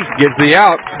to Hanks, gets the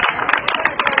out.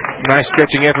 Nice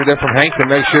stretching effort there from Hanks to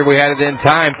make sure we had it in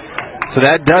time. So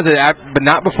that does it, but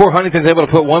not before Huntington's able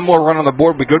to put one more run on the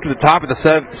board. We go to the top of the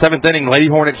 7th inning. Lady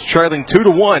Hornets trailing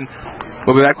 2-1.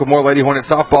 We'll be back with more Lady Hornets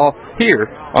softball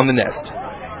here on The Nest.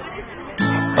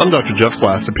 I'm Dr. Jeff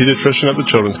Glass, a pediatrician at the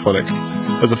Children's Clinic.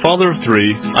 As a father of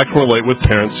 3, I can relate with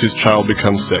parents whose child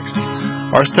becomes sick.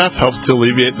 Our staff helps to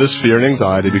alleviate this fear and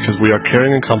anxiety because we are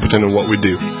caring and competent in what we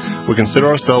do. We consider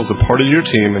ourselves a part of your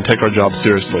team and take our job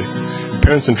seriously.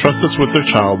 Parents entrust us with their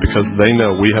child because they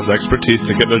know we have the expertise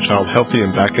to get their child healthy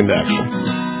and back into action.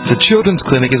 The Children's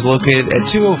Clinic is located at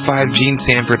 205 Gene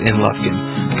Sanford in Lufkin.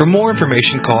 For more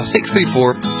information, call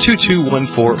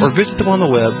 634-2214 or visit them on the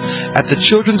web at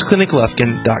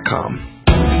thechildren'scliniclufkin.com.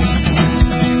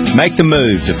 Make the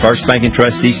move to First Bank &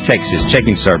 Trust East Texas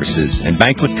Checking Services and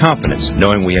bank with confidence,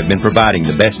 knowing we have been providing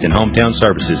the best in hometown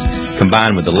services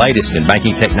combined with the latest in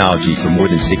banking technology for more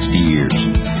than 60 years.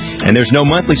 And there's no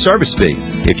monthly service fee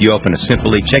if you open a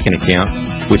Simply checking account,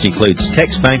 which includes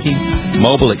text banking,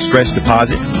 mobile express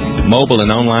deposit, mobile and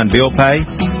online bill pay,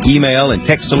 email and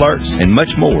text alerts, and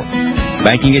much more.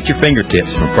 Banking at your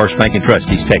fingertips from First Bank & Trust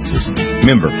East Texas.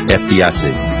 Member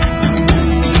FDIC.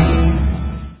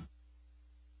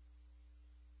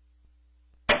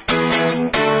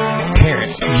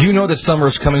 You know that summer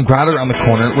is coming right around the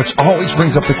corner, which always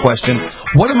brings up the question,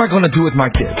 what am I going to do with my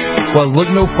kids? Well, look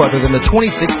no further than the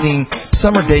 2016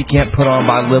 Summer Day Camp put on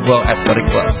by Live Well Athletic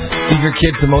Club. Give your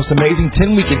kids the most amazing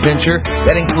 10-week adventure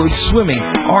that includes swimming,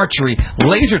 archery,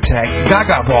 laser tag,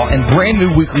 gaga ball, and brand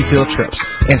new weekly field trips,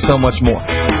 and so much more.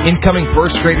 Incoming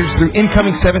first graders through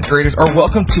incoming 7th graders are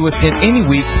welcome to attend any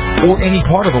week or any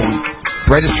part of a week.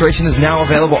 Registration is now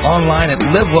available online at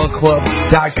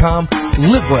livewellclub.com.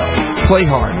 Live well, play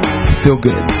hard, feel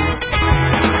good.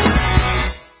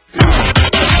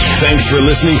 Thanks for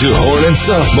listening to Hornet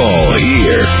Softball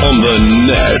here on The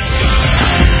Nest.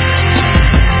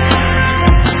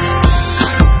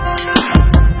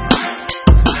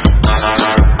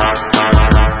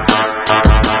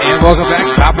 And welcome back.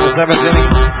 Top of the 7th inning.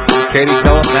 Katie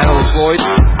Cullum, Natalie Floyd,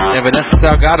 and Vanessa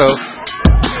Salgado.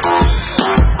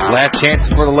 Last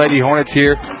chances for the Lady Hornets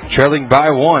here, trailing by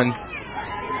 1.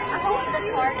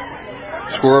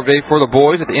 Score of 8 for the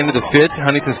boys at the end of the 5th.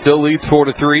 Huntington still leads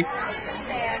 4-3.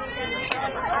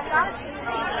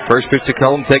 First pitch to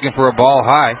Cullum, taken for a ball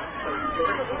high.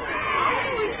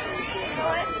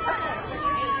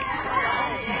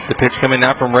 The pitch coming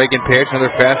out from Reagan Parrish, another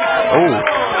fast. Oh,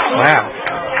 wow.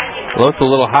 Looked a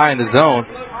little high in the zone.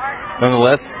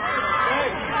 Nonetheless,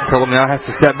 Cullum now has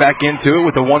to step back into it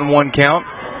with a 1-1 count.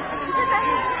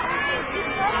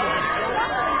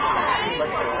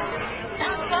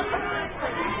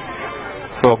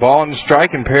 So a ball and a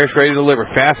strike, and Parrish ready to deliver.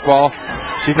 Fastball.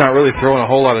 She's not really throwing a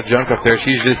whole lot of junk up there.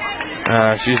 She's just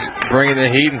she's bringing the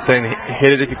heat and saying,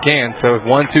 hit it if you can. So it's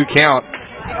 1-2 count. You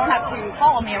don't have to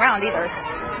follow me around either.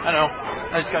 I know.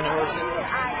 I just got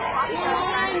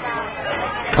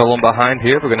nervous. Cullum behind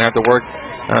here. We're going to have to work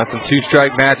some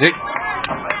 2-strike magic.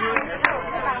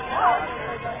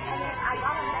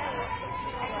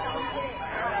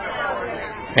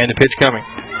 And the pitch coming.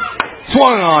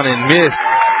 Swung on and missed.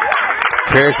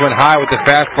 Parrish went high with the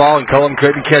fastball, and Cullum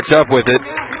couldn't catch up with it.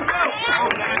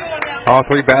 All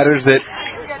 3 batters that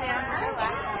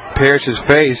Parrish has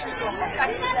faced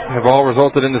have all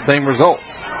resulted in the same result.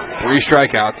 3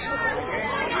 strikeouts.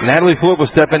 Natalie Floyd will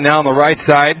step in now on the right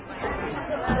side.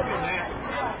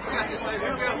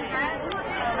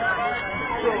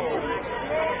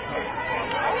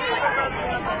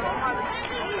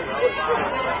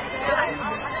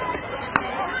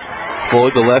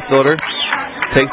 Floyd, the left fielder,